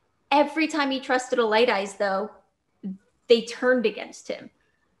trusted a Light Eyes, though, they turned against him,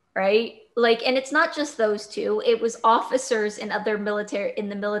 right? Like, and it's not just those two. It was officers in the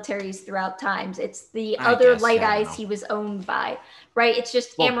militaries throughout times. It's the other Light Eyes he was owned by, right? It's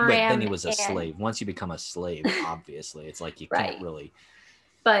just Amaram. Then he was a slave. Once you become a slave, obviously, it's like you can't really.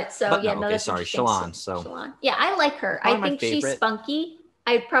 But sorry, Shallan. Shallan. Yeah, I like her. I think she's spunky.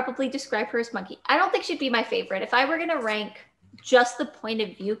 I'd probably describe her as spunky. I don't think she'd be my favorite. If I were going to rank just the point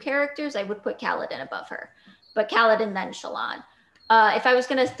of view characters, I would put Kaladin above her. But Kaladin, then Shallan. If I was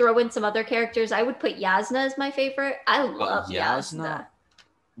going to throw in some other characters, I would put Yasna as my favorite. I love Yasna.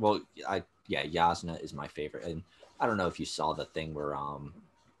 Well, Yasna is my favorite. And I don't know if you saw the thing where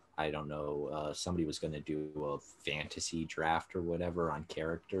I don't know, somebody was going to do a fantasy draft or whatever on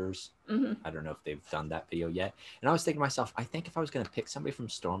characters. Mm-hmm. I don't know if they've done that video yet. And I was thinking to myself, I think if I was going to pick somebody from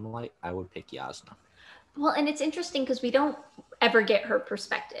Stormlight, I would pick Yasna. Well, and it's interesting because we don't ever get her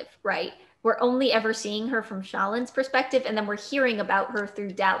perspective, right? We're only ever seeing her from Shallan's perspective, and then we're hearing about her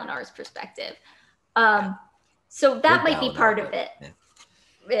through Dalinar's perspective. So that might be part of it.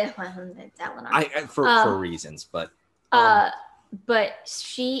 Yeah. Dalinar. For reasons, but... but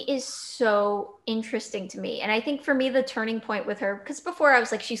she is so interesting to me. And I think for me, the turning point with her, because before I was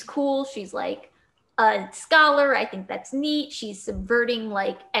like, she's cool. She's like a scholar. I think that's neat. She's subverting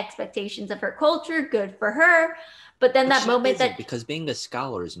like expectations of her culture. Good for her. But then that moment that... Because being a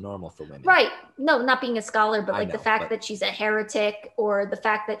scholar is normal for women. Right. No, not being a scholar, but like the fact that she's a heretic, or the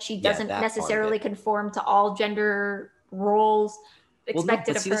fact that she doesn't necessarily conform to all gender roles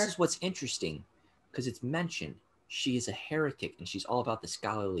expected of her. This is what's interesting, because it's mentioned. She is a heretic and she's all about the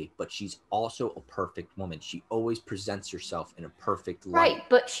scholarly, but she's also a perfect woman. She always presents herself in a perfect light. Right,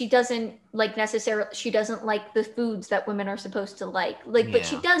 but she doesn't like necessarily, she doesn't like the foods that women are supposed to like. But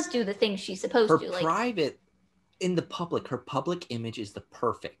she does do the things she's supposed to. Her private, in the public, her public image is the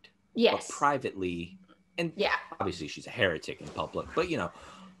perfect. Yes. But privately, and obviously she's a heretic in public, but you know,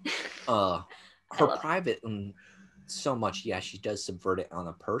 her private, so much, she does subvert it on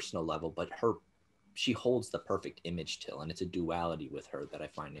a personal level, but she holds the perfect image till, and it's a duality with her that I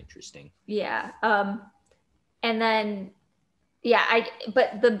find interesting. Yeah. And then,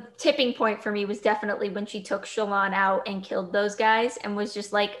 but the tipping point for me was definitely when she took Shallan out and killed those guys and was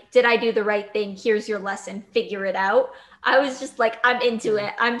just like, did I do the right thing? Here's your lesson. Figure it out. I was just like, I'm into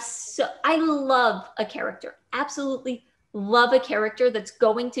it. I love a character. Absolutely love a character that's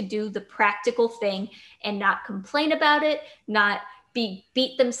going to do the practical thing and not complain about it, not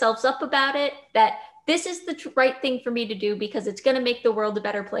beat themselves up about it, that this is the right thing for me to do because it's going to make the world a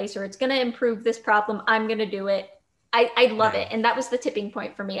better place, or it's going to improve this problem. I'm going to do it. I love it. And that was the tipping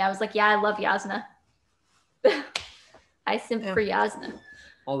point for me. I was like, I love Yasna. I simp for Yasna.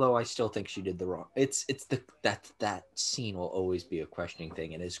 Although I still think she did the wrong. It's that scene will always be a questioning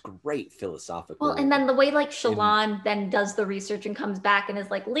thing, and it's great philosophical. Well, and then the way like Shallan then does the research and comes back and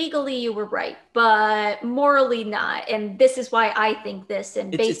is like, legally you were right, but morally not, and this is why I think this,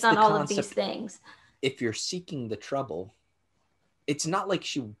 and based on all of these things. If you're seeking the trouble, it's not like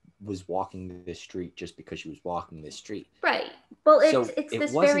she was walking this street just because she was walking this street. Right. Well,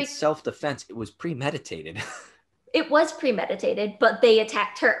 it wasn't self-defense. It was premeditated. It was premeditated, but they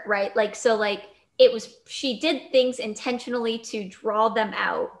attacked her, right? She did things intentionally to draw them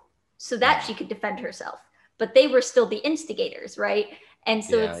out so that she could defend herself, but they were still the instigators, right? And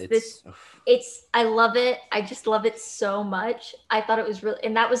so I love it. I just love it so much. I thought it was really,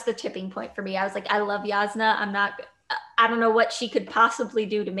 and that was the tipping point for me. I was like, I love Yasna. I don't know what she could possibly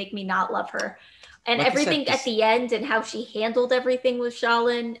do to make me not love her. And like everything at the end and how she handled everything with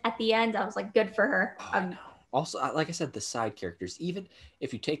Shallan at the end, I was like, good for her. Also, like I said, the side characters, even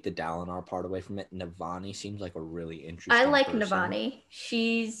if you take the Dalinar part away from it, Navani seems like a really interesting I like person. Navani.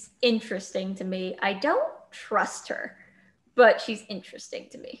 She's interesting to me. I don't trust her, but she's interesting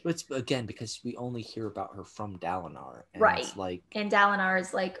to me. It's again because we only hear about her from Dalinar, and right? It's like, and Dalinar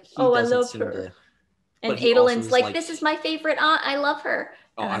is like, oh, I love her, and Adolin's like, this is my favorite aunt. I love her.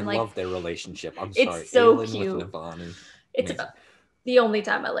 Oh, I love their relationship. I'm sorry, it's so Adolin cute. With Navani. It's the only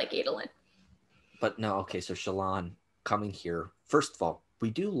time I like Adolin. But no, okay, so Shallan coming here. First of all, we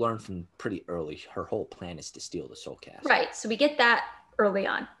do learn from pretty early her whole plan is to steal the soul cast. Right, so we get that early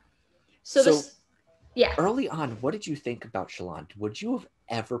on. Early on, what did you think about Shallan? Would you have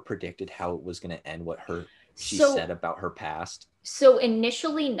ever predicted how it was going to end, what she said about her past? So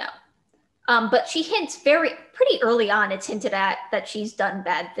initially, no. But she hints pretty early on, it's hinted at that she's done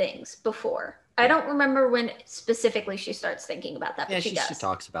bad things before. I don't remember when specifically she starts thinking about that, but she does. She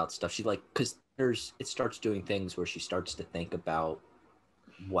talks about stuff. Because it starts doing things where she starts to think about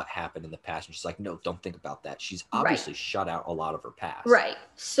what happened in the past, and she's like, no, don't think about that. She's obviously shut out a lot of her past. Right.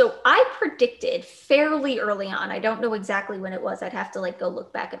 So I predicted fairly early on, I don't know exactly when it was, I'd have to go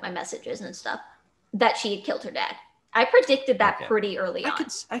look back at my messages and stuff, that she had killed her dad. I predicted that pretty early on.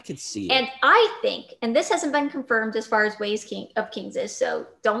 I could see it. And I think, and this hasn't been confirmed as far as Ways of Kings is, so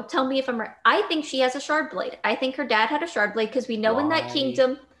don't tell me if I'm right. I think she has a shard blade. I think her dad had a shard blade because we know in that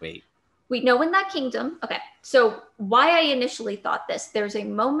kingdom. We know in that kingdom. Okay. So why I initially thought this, there's a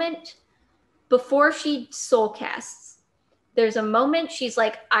moment before she soul casts there's a moment she's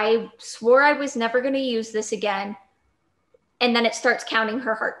like, I swore I was never going to use this again. And then it starts counting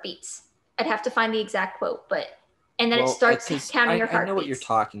her heartbeats. I'd have to find the exact quote, but and then it starts counting her heartbeats. I know what you're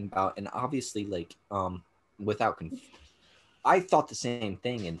talking about, and obviously, like, I thought the same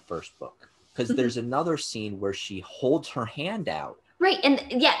thing in first book, because there's another scene where she holds her hand out. Right, and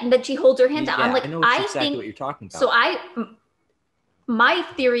but she holds her hand out. I'm like, I know exactly what you're talking about. So my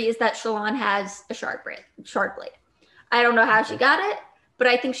theory is that Shallan has a shard blade. I don't know how she got it, but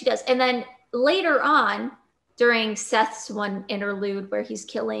I think she does. And then later on, during Seth's one interlude where he's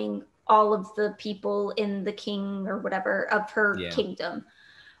killing all of the people in the king or whatever of her kingdom,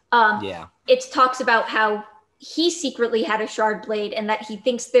 it talks about how he secretly had a shard blade and that he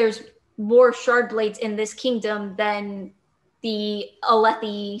thinks there's more shard blades in this kingdom than the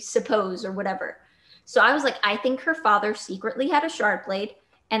Alethi suppose or whatever. So I was like, I think her father secretly had a shard blade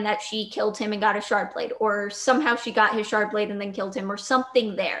and that she killed him and got a shard blade, or somehow she got his shard blade and then killed him, or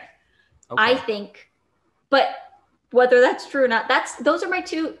something there. Okay. I think, but whether that's true or not, those are my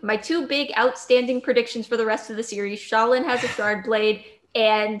two big outstanding predictions for the rest of the series. Shallan has a shard blade,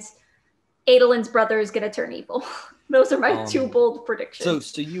 and Adolin's brother is going to turn evil. Those are my two bold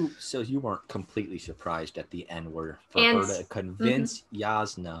predictions. So you weren't completely surprised at the end where her to convince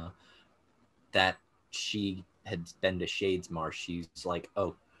Jasnah that she had been to Shadesmar, she's like,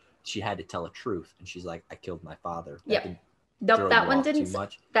 oh, she had to tell a truth, and she's like, I killed my father. Nope, that one didn't.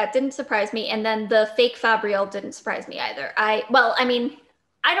 That didn't surprise me, and then the fake Fabriel didn't surprise me either. I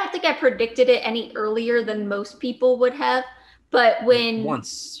don't think I predicted it any earlier than most people would have. But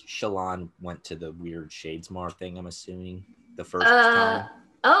once Shallan went to the weird Shadesmar thing, I'm assuming the first time.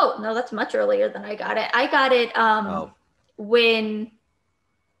 Oh no, that's much earlier than I got it. I got it when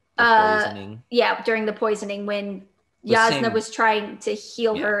poisoning. Yeah, during the poisoning when Jasnah was trying to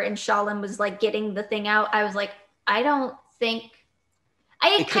heal her and Shallan was like getting the thing out. I was like, I don't think I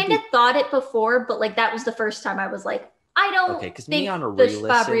had kind of thought it before, but like that was the first time I was like, I don't think the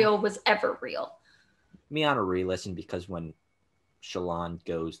Fabriel was ever real. Me on a re-listen, because when Shallan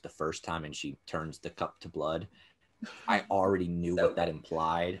goes the first time and she turns the cup to blood, I already knew what that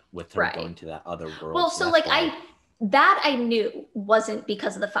implied with her going to that other world. Well, so like I knew wasn't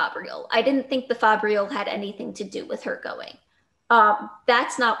because of the Fabriel. I didn't think the Fabriel had anything to do with her going.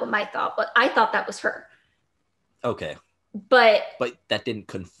 That's not what my thought, but I thought that was her. Okay. But that didn't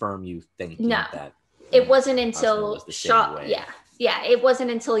confirm you thinking that. It wasn't until it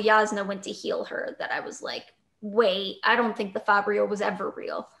wasn't until Jasnah went to heal her that I was like, wait, I don't think the Fabriel was ever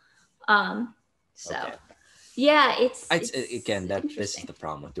real. It's again, this is the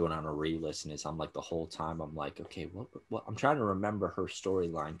problem with doing on a re-listen, is I'm like the whole time I'm like, okay, what I'm trying to remember her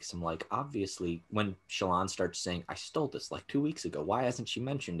storyline, because I'm like, obviously when Shallan starts saying, I stole this like 2 weeks ago, why hasn't she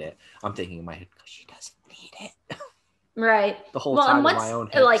mentioned it? I'm thinking in my head, because she doesn't need it. Right. The whole time in my own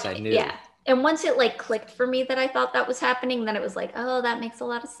head, I knew. Yeah. And once it like clicked for me that I thought that was happening, then it was like, oh, that makes a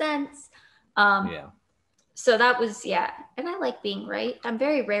lot of sense. So that was, and I like being right. I'm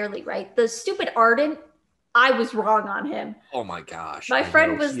very rarely right. The stupid Ardent, I was wrong on him. Oh my gosh. My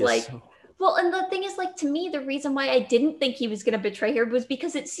friend was like, well, and the thing is, like, to me, the reason why I didn't think he was going to betray her was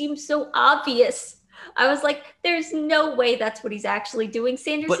because it seemed so obvious. I was like, there's no way that's what he's actually doing.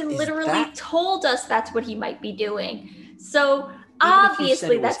 Sanderson literally told us that's what he might be doing. So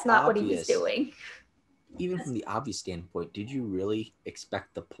obviously that's not what he was doing. Even from the obvious standpoint, did you really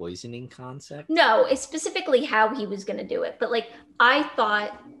expect the poisoning concept? No, it's specifically how he was going to do it. But like, I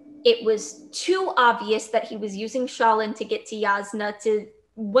thought it was too obvious that he was using Shallan to get to Jasnah, to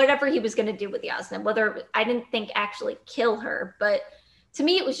whatever he was going to do with Jasnah. Whether I didn't think actually kill her, but to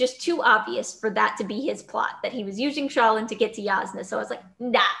me, it was just too obvious for that to be his plot, that he was using Shallan to get to Jasnah. So I was like,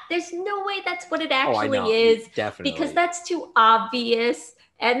 nah, there's no way that's what it actually is. Definitely. Because that's too obvious.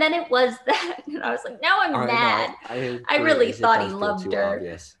 And then it was that. And I was like, now I'm mad. I really thought he loved her.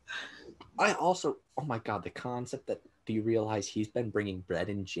 Obvious. I also, oh my God, the concept that, do you realize he's been bringing bread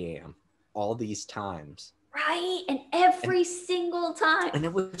and jam all these times? Right. And every single time. And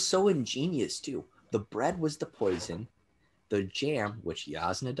it was so ingenious too. The bread was the poison. The jam, which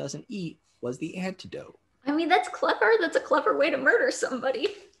Jasnah doesn't eat, was the antidote. I mean, that's clever. That's a clever way to murder somebody.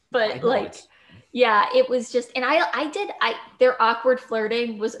 But like, yeah, it was just, and their awkward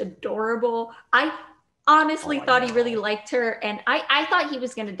flirting was adorable. I honestly thought he really liked her, and I thought he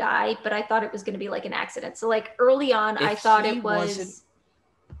was going to die, but I thought it was going to be like an accident. So like early on, what I thought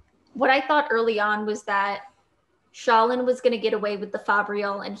early on was that Shallan was going to get away with the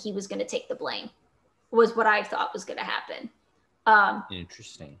Fabriel and he was going to take the blame, was what I thought was going to happen.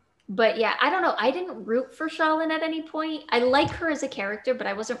 Interesting. But yeah, I don't know. I didn't root for Shallan at any point. I like her as a character, but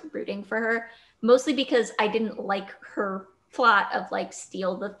I wasn't rooting for her, mostly because I didn't like her plot of like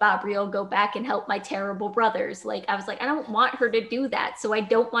steal the fabrial, go back and help my terrible brothers. Like I was like, I don't want her to do that, so I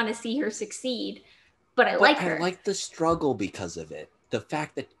don't want to see her succeed. But I like her. I like the struggle because of it. The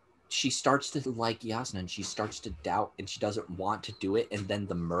fact that she starts to like Yasna and she starts to doubt and she doesn't want to do it, and then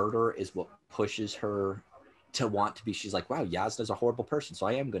the murder is what pushes her to want to be. She's like, wow, Yasna's a horrible person, so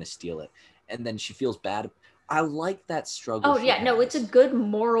I am going to steal it. And then she feels bad. I like that struggle. Oh yeah, no, it's a good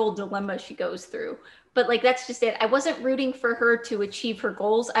moral dilemma she goes through. But like that's just it. I wasn't rooting for her to achieve her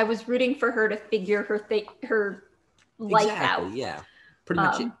goals. I was rooting for her to figure her life out. Yeah. Pretty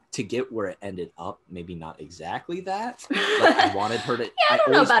much to get where it ended up. Maybe not exactly that. Like I wanted her to. Yeah, I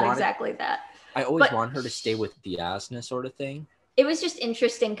don't know about exactly that. I always want her to stay with the Yasna sort of thing. It was just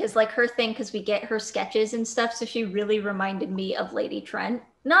interesting because like her thing, because we get her sketches and stuff, so she really reminded me of Lady Trent.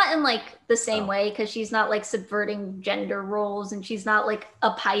 Not in like the same way, because she's not like subverting gender roles and she's not like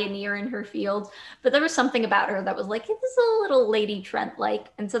a pioneer in her field, but there was something about her that was like, this is a little Lady Trent like,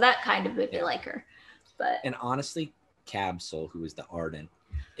 and so that kind of made me like her. And honestly, Cabsol, who is the Ardent,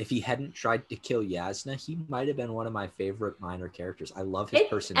 if he hadn't tried to kill Yasna, he might have been one of my favorite minor characters. I love his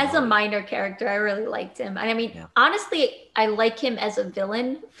personality. As a minor character, I really liked him. And I mean, honestly, I like him as a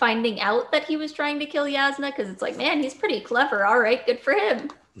villain, finding out that he was trying to kill Yasna, because it's like, man, he's pretty clever. All right, good for him.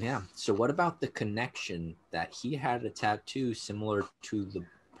 Yeah. So what about the connection that he had a tattoo similar to the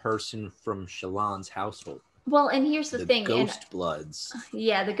person from Shallan's household? Well, and here's the thing. Ghost Bloods.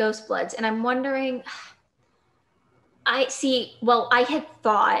 Yeah, the Ghost Bloods. And I'm wondering... I had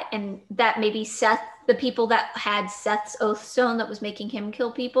thought, and that maybe Seth, the people that had Seth's oath stone that was making him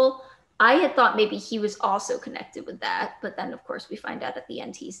kill people, I had thought maybe he was also connected with that. But then, of course, we find out at the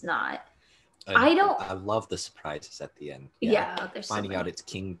end he's not. I love the surprises at the end. Yeah, there's finding out it's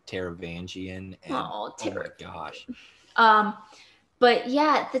King Taravangian. And, oh my gosh. But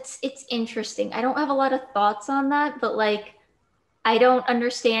yeah, it's interesting. I don't have a lot of thoughts on that, but like, I don't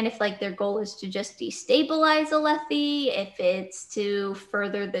understand if like their goal is to just destabilize Alethi, if it's to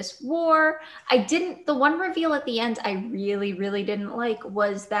further this war. The one reveal at the end I really, really didn't like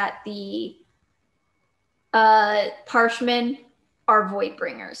was that the Parshmen are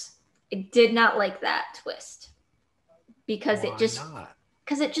Voidbringers. I did not like that twist because it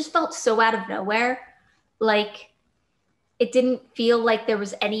just felt so out of nowhere. Like, it didn't feel like there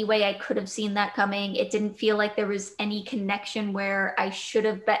was any way I could have seen that coming. It didn't feel like there was any connection where I should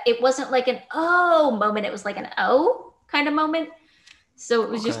have bet. It wasn't like an oh moment. It was like an oh kind of moment. So it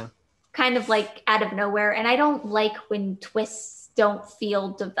was just kind of like out of nowhere. And I don't like when twists don't feel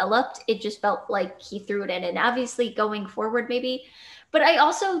developed. It just felt like he threw it in. And obviously going forward, maybe. But I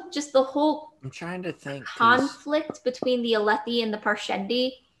also just the whole I'm trying to think conflict between the Alethi and the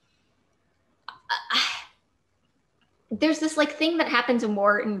Parshendi. There's this like thing that happens in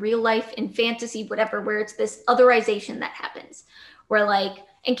war, in real life, in fantasy, whatever, where it's this otherization that happens where like,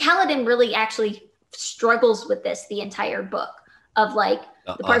 and Kaladin really actually struggles with this the entire book of like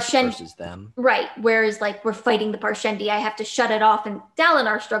the Parshendi versus them. Right. Whereas like we're fighting the Parshendi, I have to shut it off. And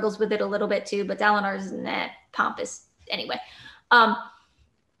Dalinar struggles with it a little bit too, but Dalinar's pompous anyway.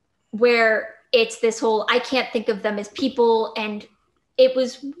 Where it's this whole, I can't think of them as people. And it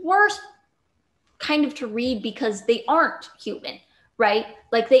was worse kind of to read because they aren't human, right?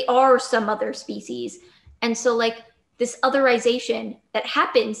 Like they are some other species. And so like this otherization that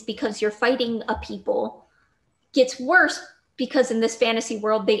happens because you're fighting a people gets worse because in this fantasy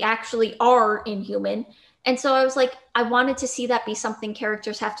world, they actually are inhuman. And so I was like, I wanted to see that be something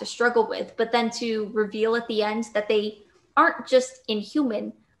characters have to struggle with, but then to reveal at the end that they aren't just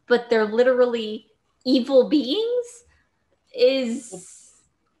inhuman, but they're literally evil beings is...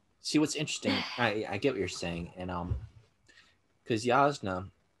 See, what's interesting, I get what you're saying, and because Yasna,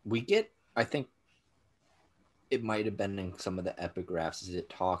 we get, I think it might have been in some of the epigraphs, as it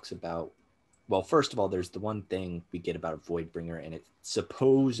talks about, well, first of all, there's the one thing we get about a Voidbringer, and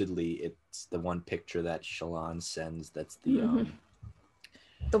it's the one picture that Shallan sends, that's the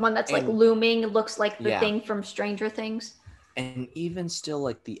the one that's like looming, looks like the thing from Stranger Things. And even still,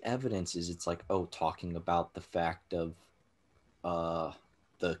 like, the evidence is, it's like, talking about the fact of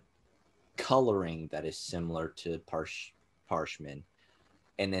the coloring that is similar to Parshmen,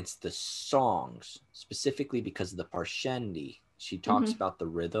 and it's the songs specifically because of the Parshendi. She talks about the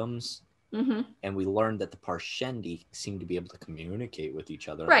rhythms, and we learned that the Parshendi seem to be able to communicate with each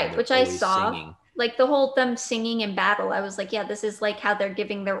other, right? Which I saw, like the whole them singing in battle. I was like, yeah, this is like how they're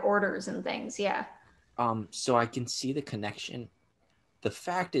giving their orders and things. Yeah. So I can see the connection. The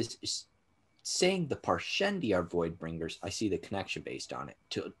fact is saying the Parshendi are Voidbringers, I see the connection based on it.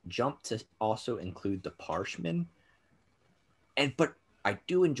 To jump to also include the Parshmen, but I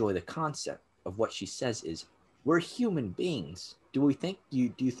do enjoy the concept of what she says is we're human beings. Do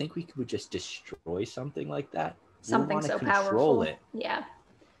you think we could just destroy something like that? Something we so control powerful. it. Yeah.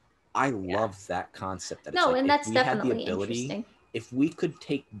 I love that concept. That it's No, like and if that's we had the definitely ability, interesting. if we could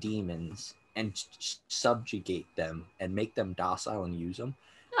take demons and subjugate them and make them docile and use them,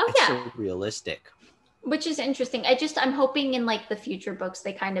 Oh it's yeah. so realistic. Which is interesting. I'm hoping in like the future books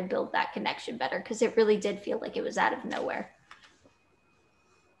they kind of build that connection better, because it really did feel like it was out of nowhere.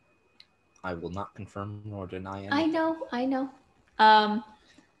 I will not confirm nor deny anything. I know.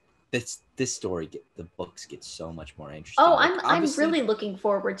 This story, the books get so much more interesting. Oh, like, I'm really looking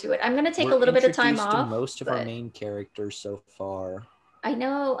forward to it. I'm gonna take a little bit of time off. To most of our main characters so far. I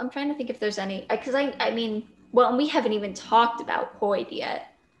know. I'm trying to think if there's any, because I mean, well, and we haven't even talked about Hoyd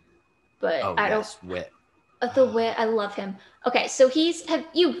yet, but Wit. The Wit, I love him. Okay, so have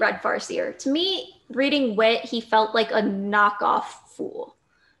you read Farseer? To me, reading Wit, he felt like a knockoff Fool,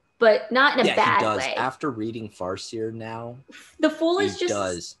 but not in a bad way. After reading Farseer now, the Fool is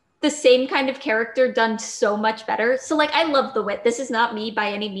just the same kind of character done so much better. So like, I love the Wit. This is not me by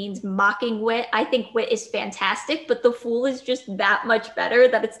any means mocking Wit. I think Wit is fantastic, but the Fool is just that much better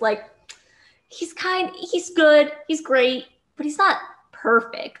that it's like, he's good, he's great, but he's not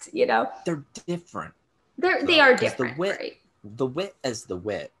perfect, you know? They're different. They are different, right? The Wit as the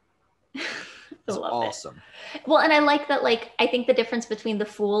Wit is awesome. Well, and I like that, like, I think the difference between the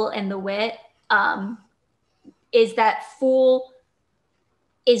Fool and the Wit is that Fool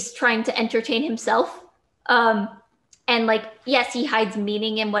is trying to entertain himself. And like, yes, he hides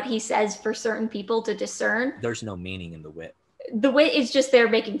meaning in what he says for certain people to discern. There's no meaning in the Wit. The Wit is just there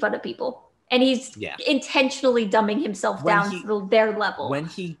making fun of people. And he's intentionally dumbing himself down to their level. When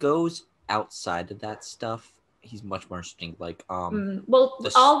he goes outside of that stuff, he's much more interesting. Like, the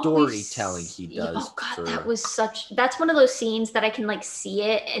storytelling he does. Oh God, that's one of those scenes that I can like see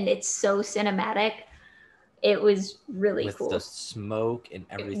it, and it's so cinematic. It was really cool. With the smoke and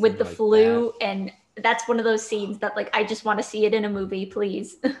everything. With the flu, and that's one of those scenes that like I just want to see it in a movie,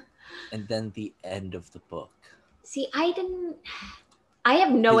 please. And then the end of the book. See, I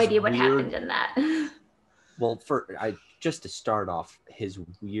have no idea what happened in that. Well, just to start off, his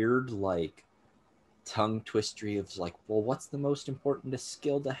weird like tongue twistery of like, well, what's the most important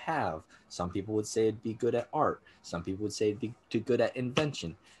skill to have? Some people would say it'd be good at art. Some people would say it'd be too good at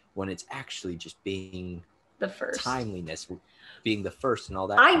invention, when it's actually just being the first. Timeliness, being the first and all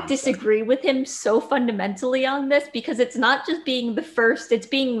that. I disagree with him so fundamentally on this, because it's not just being the first, it's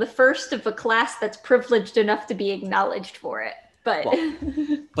being the first of a class that's privileged enough to be acknowledged for it. But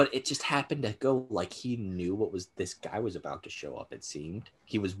but it just happened to go like he knew this guy was about to show up. It seemed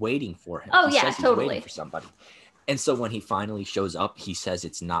he was waiting for him. Oh, yeah, totally. Waiting for somebody. And so when he finally shows up, he says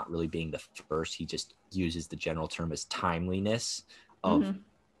it's not really being the first. He just uses the general term as timeliness of,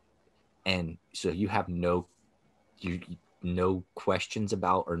 and so you have no questions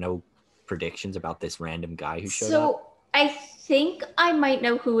about, or no predictions about this random guy who showed up. So I think I might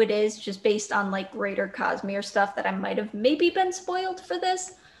know who it is, just based on like greater Cosmere stuff that I might have maybe been spoiled for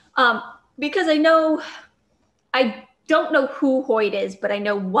this. Because I don't know who Hoyd is, but I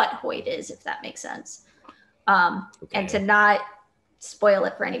know what Hoyd is, if that makes sense. And to not spoil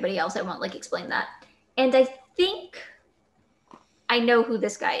it for anybody else, I won't like explain that. And I think I know who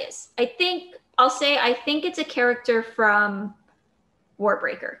this guy is. I think it's a character from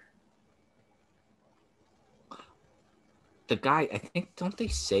Warbreaker. The guy, I think, don't they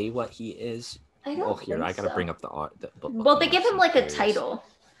say what he is? I don't think so. I gotta bring up the art. Well, they give him like a title,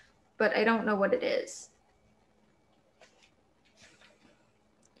 but I don't know what it is.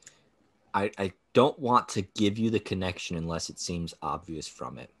 I don't want to give you the connection unless it seems obvious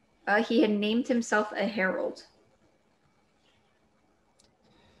from it. He had named himself a herald.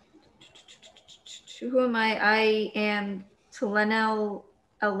 Who am I? I am Telenel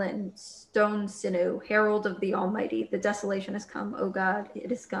Ellen, Stone Sinew, Herald of the Almighty. The desolation has come. Oh God, it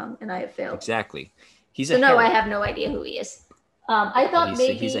has come, and I have failed. Exactly. I have no idea who he is. I thought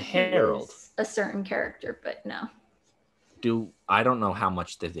maybe he's a herald, a certain character, but no. I don't know how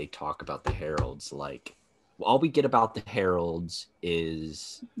much did they talk about the heralds. Like, all we get about the heralds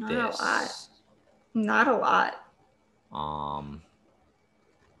is Not a lot.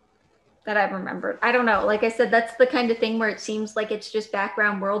 That I remembered. I don't know. Like I said, that's the kind of thing where it seems like it's just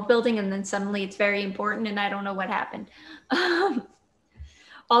background world building, and then suddenly it's very important, and I don't know what happened.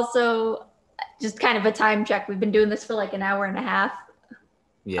 Also, just kind of a time check. We've been doing this for like an hour and a half.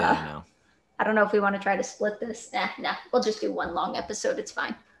 Yeah, I know. I don't know if we want to try to split this. Nah. We'll just do one long episode. It's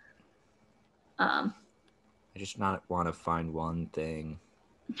fine. I just not want to find one thing.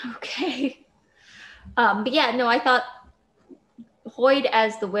 Okay. But yeah, no, I thought Hoyd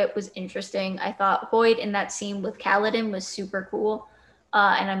as the wit was interesting. I thought Hoyd in that scene with Kaladin was super cool,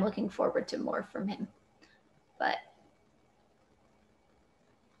 and I'm looking forward to more from him. But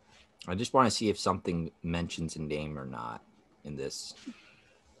I just want to see if something mentions a name or not in this.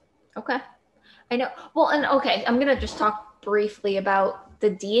 Okay. I know. Well, and okay, I'm going to just talk briefly about the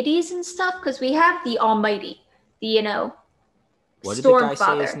deities and stuff because we have the Almighty, the, what did the guy say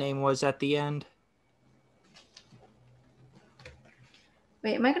Stormfather. his name was at the end?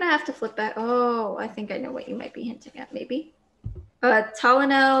 Wait, am I going to have to flip back? Oh, I think I know what you might be hinting at, maybe.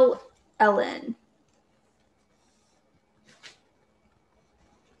 Talinel Ellen.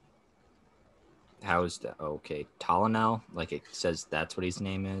 How is that? Okay, Talinel. Like it says that's what his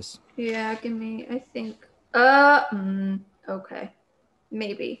name is. Yeah, give me. I think. Okay,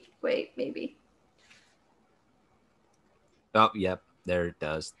 maybe. Wait, maybe. Oh, yep. There it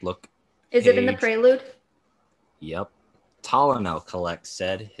does. Look. Is it in the prelude? Yep. Talinel, Collect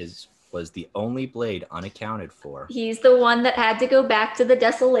said his was the only blade unaccounted for. He's the one that had to go back to the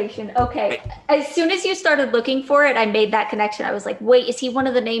desolation. Okay. As soon as you started looking for it, I made that connection. I was like, wait, is he one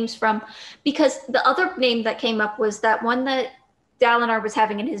of the names from... Because the other name that came up was that one that Dalinar was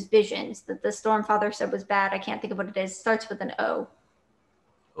having in his visions that the Stormfather said was bad. I can't think of what it is. It starts with an O.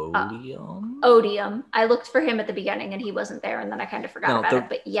 Odium? Odium. I looked for him at the beginning and he wasn't there, and then I kind of forgot about it,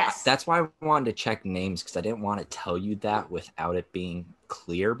 but yes. That's why I wanted to check names, because I didn't want to tell you that without it being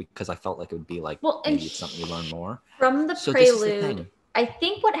clear, because I felt like it would be like, well, maybe it's something you learn more. From the prelude, I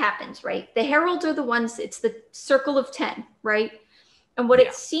think what happens, right? The heralds are the ones, it's the circle of 10, right? And what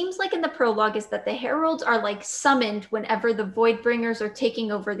it seems like in the prologue is that the heralds are like summoned whenever the Voidbringers are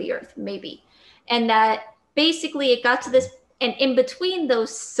taking over the earth, maybe. And that basically it got to this, and in between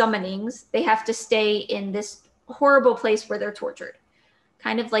those summonings, they have to stay in this horrible place where they're tortured.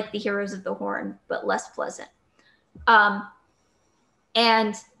 Kind of like the Heroes of the Horn, but less pleasant.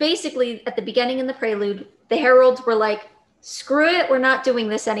 And basically, at the beginning in the prelude, the heralds were like, screw it, we're not doing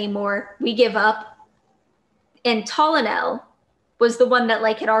this anymore. We give up. And Talinel was the one that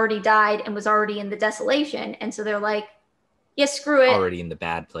like had already died and was already in the desolation. And so they're like, yeah, screw it. Already in the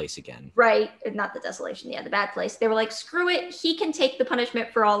bad place again. Right. Not the desolation. Yeah, the bad place. They were like, screw it. He can take the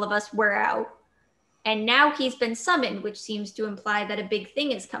punishment for all of us. We're out. And now he's been summoned, which seems to imply that a big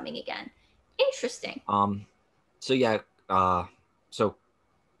thing is coming again. Interesting. So yeah, so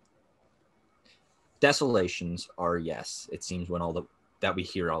desolations are, yes, it seems when all the that we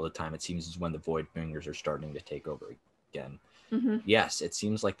hear all the time, it seems is when the Voidbringers are starting to take over again. Mm-hmm. Yes, it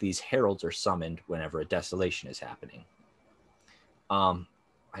seems like these heralds are summoned whenever a desolation is happening.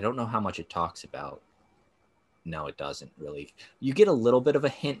 I don't know how much it talks about. No, it doesn't really. You get a little bit of a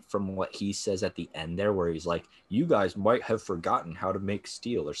hint from what he says at the end there, where he's like, you guys might have forgotten how to make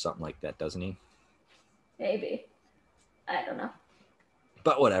steel or something like that, doesn't he? Maybe. I don't know.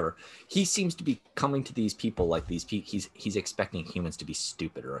 But whatever. He seems to be coming to these people like these people. He's expecting humans to be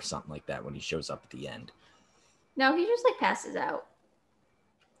stupid or something like that when he shows up at the end. No, he just like passes out.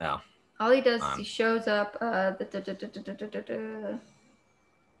 Oh. All he does is he shows up.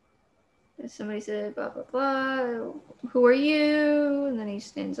 Somebody said blah blah blah. Who are you? And then he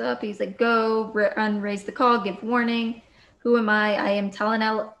stands up. He's like, "Go, run, raise the call, give warning. Who am I? I am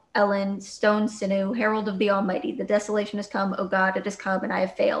Talinel Ellen, Stone Sinew, Herald of the Almighty. The desolation has come. Oh God, it has come, and I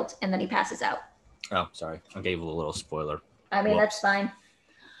have failed." And then he passes out. Oh, sorry, I gave a little spoiler. I mean, that's fine.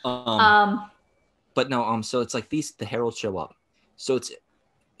 But no, so it's like the heralds show up. So it's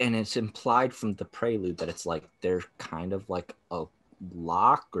implied from the prelude that it's like they're kind of like a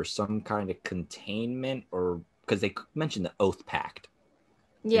lock or some kind of containment, or because they mentioned the oath pact.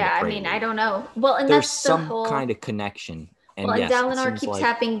 Yeah, I mean, I don't know. Well, and there's that's some kind of connection. And well, yes, and Dalinar keeps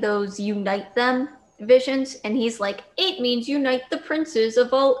having those unite them visions, and he's like, it means unite the princes of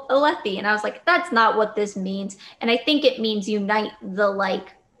Alethi. And I was like, that's not what this means. And I think it means unite the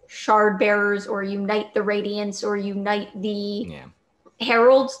like shard bearers, or unite the radiants, or unite the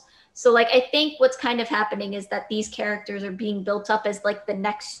heralds. So like, I think what's kind of happening is that these characters are being built up as like the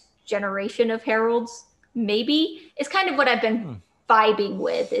next generation of heralds. Maybe it's kind of what I've been vibing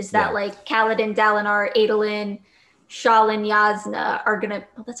with, is that like Kaladin, Dalinar, Adolin, Shalin, Yasna are gonna.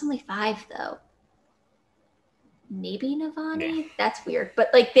 Well, that's only 5 though. Maybe Navani. Yeah. That's weird, but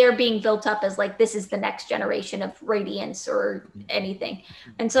like they're being built up as like this is the next generation of Radiance or anything,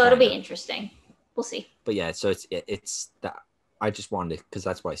 and so it'll be interesting. We'll see. But yeah, so it's that. I just wanted to, because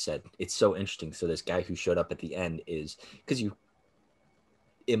that's what I said. It's so interesting. So this guy who showed up at the end is because you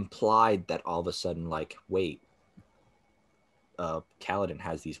implied that all of a sudden, like, wait, Kaladin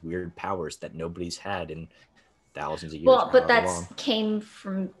has these weird powers that nobody's had in thousands of years. Well, but that came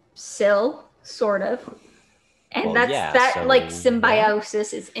from Syl, sort of. And Well,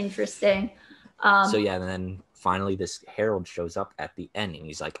 symbiosis is interesting. So yeah, and then finally this herald shows up at the end and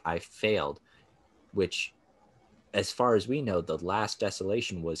he's like, I failed, which as far as we know, the last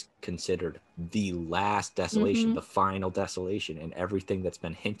desolation was considered the last desolation, the final desolation, and everything that's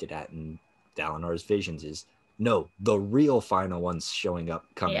been hinted at in Dalinar's visions is no, the real final one's showing up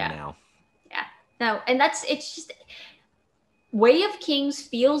coming now. Yeah. No, and it's just Way of Kings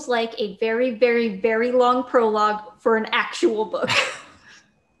feels like a very, very, very long prologue for an actual book.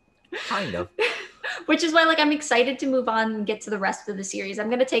 Kind of. Which is why I'm excited to move on and get to the rest of the series. I'm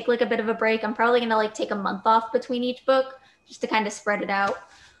going to take a bit of a break. I'm probably going to take a month off between each book just to kind of spread it out.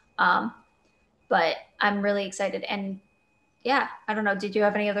 But I'm really excited. And yeah, I don't know. Did you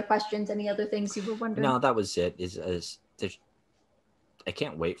have any other questions? Any other things you were wondering? No, that was it. I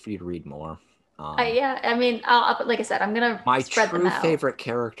can't wait for you to read more. Yeah, I mean, like I said, I'm going to spread them out. My true favorite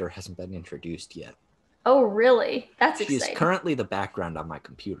character hasn't been introduced yet. Oh, really? That's exciting. She's currently the background on my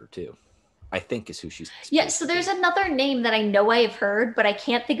computer, too. I think is who she's. Yeah, so there's another name that I know I've heard, but I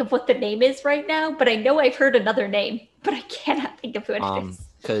can't think of what the name is right now. But I know I've heard another name, but I cannot think of who it is.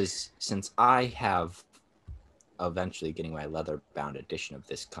 Because since I have eventually getting my leather-bound edition of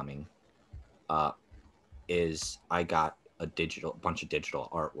this coming, is I got a bunch of digital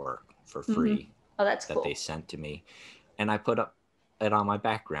artwork for free. Oh, that's cool. That they sent to me, and I put up it on my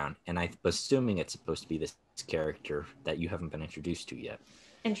background, and I'm assuming it's supposed to be this character that you haven't been introduced to yet.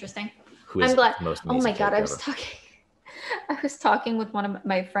 Interesting. I'm glad. Oh my god, I was talking with one of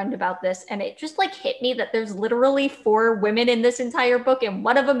my friend about this, and it just hit me that there's literally 4 women in this entire book, and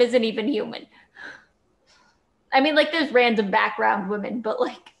one of them isn't even human. I mean, there's random background women, but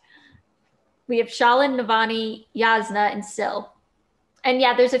we have Shalin, Navani, Yasna, and Syl. And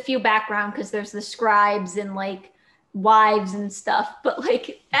yeah, there's a few background because there's the scribes and wives and stuff, but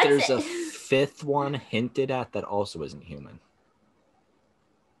that's there's a 5th one hinted at that also isn't human.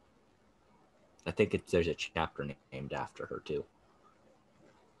 I think there's a chapter named after her too.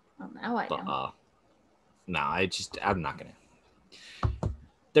 Well, now I know. No, I'm not gonna.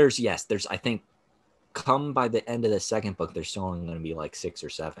 There's I think come by the end of the second book, there's still only gonna be 6 or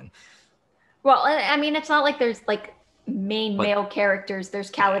 7. Well, I mean, it's not there's male characters. There's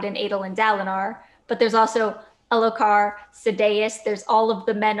Kaladin, Adel, and Dalinar, but there's also Elokar, Sadeas. There's all of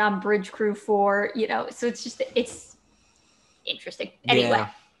the men on Bridge Crew 4. So it's interesting. Anyway. Yeah.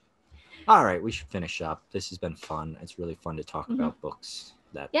 All right, we should finish up. This has been fun. It's really fun to talk about books.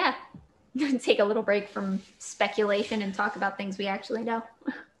 Yeah. Take a little break from speculation and talk about things we actually know.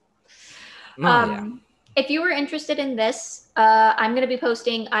 If you were interested in this, I'm going to be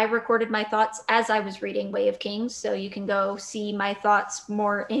posting. I recorded my thoughts as I was reading Way of Kings, so you can go see my thoughts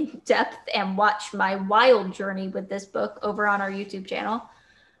more in depth and watch my wild journey with this book over on our YouTube channel,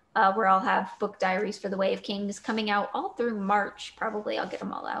 where I'll have book diaries for the Way of Kings coming out all through March. Probably I'll get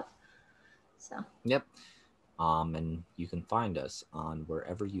them all out. So. Yep. And you can find us on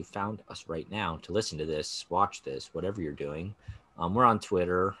wherever you found us right now to listen to this, watch this, whatever you're doing. We're on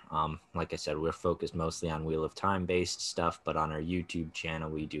Twitter. Like I said, we're focused mostly on Wheel of Time based stuff, but on our YouTube channel,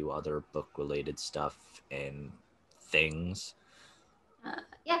 we do other book related stuff and things.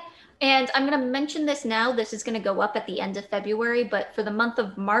 Yeah. And I'm going to mention this now. This is going to go up at the end of February, but for the month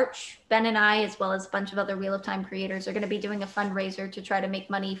of March, Ben and I, as well as a bunch of other Wheel of Time creators, are going to be doing a fundraiser to try to make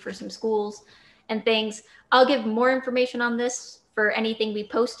money for some schools and things. I'll give more information on this for anything we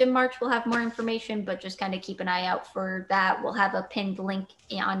post in March. We'll have more information, but just kind of keep an eye out for that. We'll have a pinned link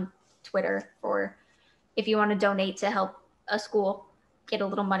on Twitter for if you want to donate to help a school get a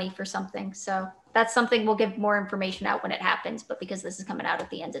little money for something. So that's something we'll give more information out when it happens. But because this is coming out at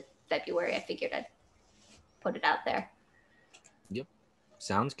the end of February, I figured I'd put it out there. Yep.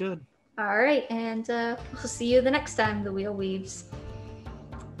 Sounds good. All right. And we'll see you the next time the wheel weaves.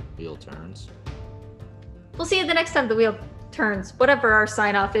 Wheel turns. We'll see you the next time the wheel turns. Whatever our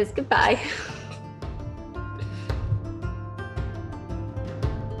sign off is. Goodbye.